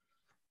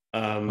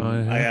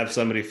 I have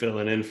somebody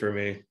filling in for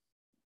me.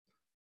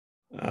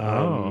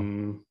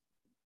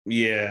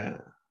 Yeah.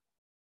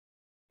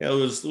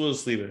 We'll just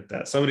leave it at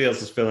that. Somebody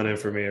else is filling in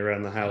for me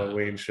around the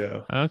Halloween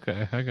show.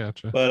 Okay, I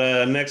got you.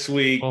 But next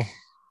week,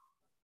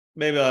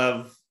 maybe I'll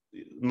have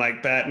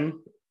Mike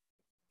Patton,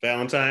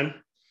 Valentine.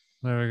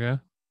 There we go.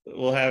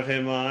 We'll have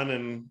him on,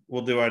 and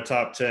we'll do our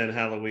top 10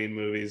 Halloween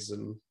movies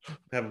and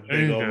have a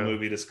big old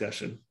movie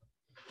discussion.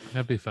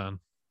 That'd be fun.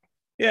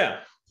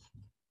 Yeah.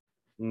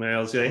 And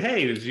I'll say,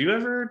 hey, did you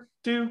ever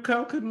do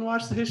Coke and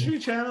watch the History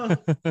Channel?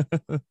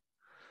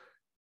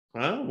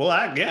 Well,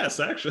 I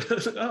guess, actually.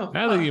 Now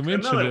that you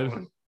mentioned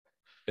it,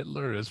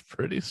 Hitler is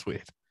pretty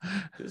sweet.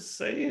 Just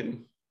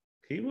saying,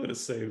 he would have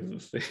saved the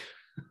thing.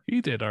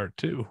 He did art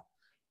too.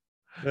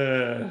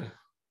 Yeah,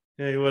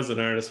 he was an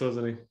artist,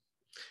 wasn't he?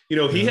 You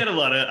know, he had a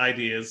lot of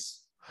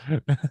ideas.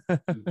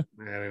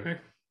 Anyway,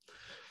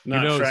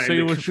 not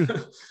trying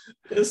to.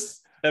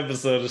 This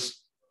episode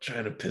is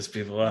trying to piss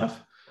people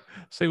off.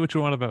 Say what you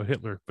want about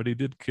Hitler, but he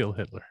did kill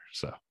Hitler,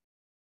 so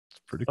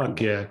it's pretty cool.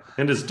 Yeah,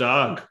 and his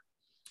dog.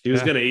 He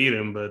was gonna eat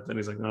him, but then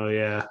he's like, "Oh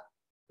yeah,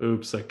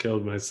 oops, I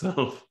killed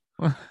myself."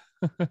 I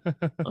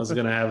was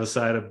gonna have a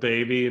side of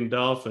baby and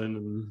dolphin,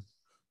 and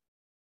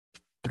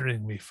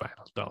bring me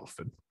final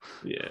dolphin.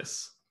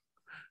 Yes.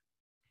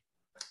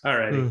 All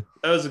righty.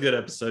 That was a good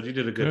episode. You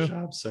did a good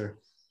job, sir.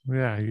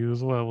 Yeah, you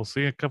as well. We'll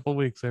see you in a couple of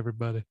weeks,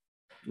 everybody.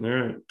 All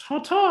right.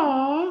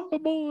 Ta-ta.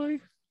 Bye-bye.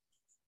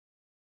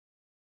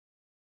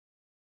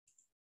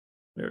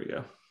 There we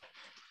go.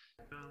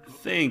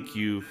 Thank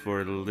you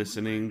for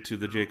listening to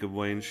The Jacob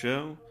Wayne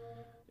Show.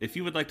 If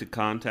you would like to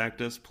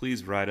contact us,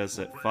 please write us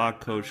at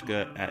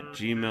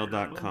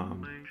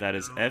fakkoshka@gmail.com. That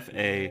is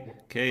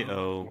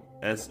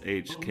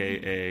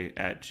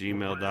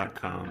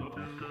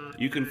FAKOSHKA@gmail.com.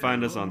 You can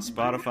find us on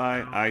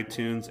Spotify,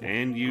 iTunes,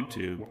 and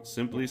YouTube.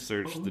 Simply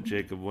search The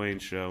Jacob Wayne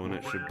Show and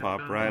it should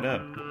pop right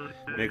up.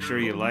 Make sure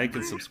you like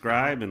and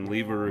subscribe and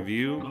leave a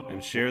review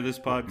and share this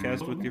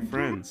podcast with your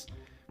friends.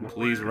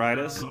 Please write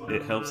us.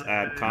 It helps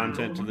add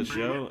content to the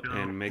show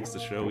and makes the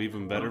show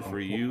even better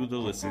for you, the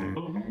listener.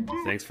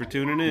 Thanks for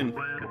tuning in.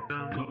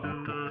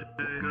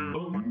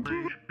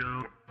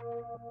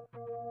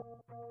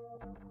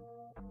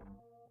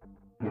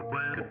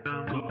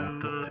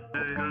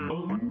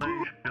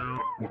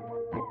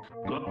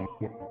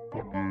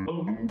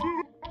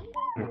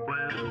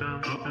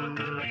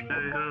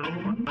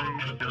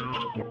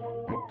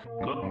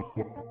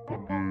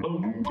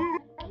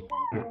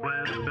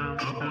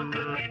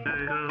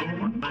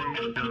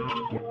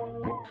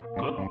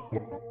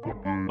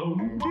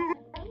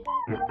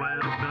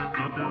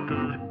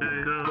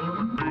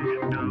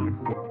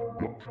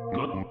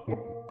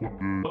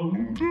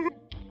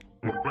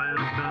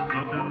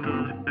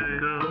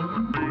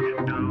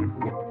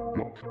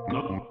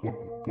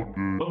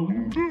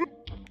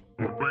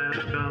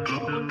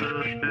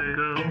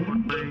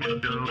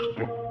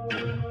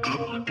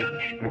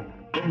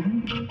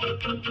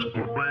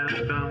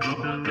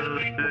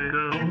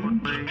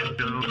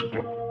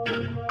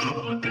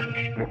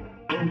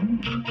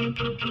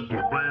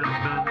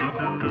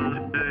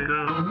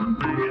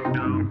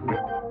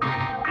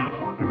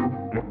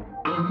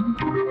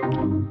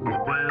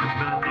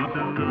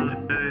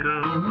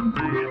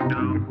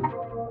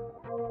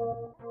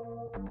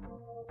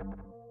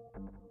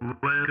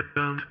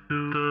 Welcome to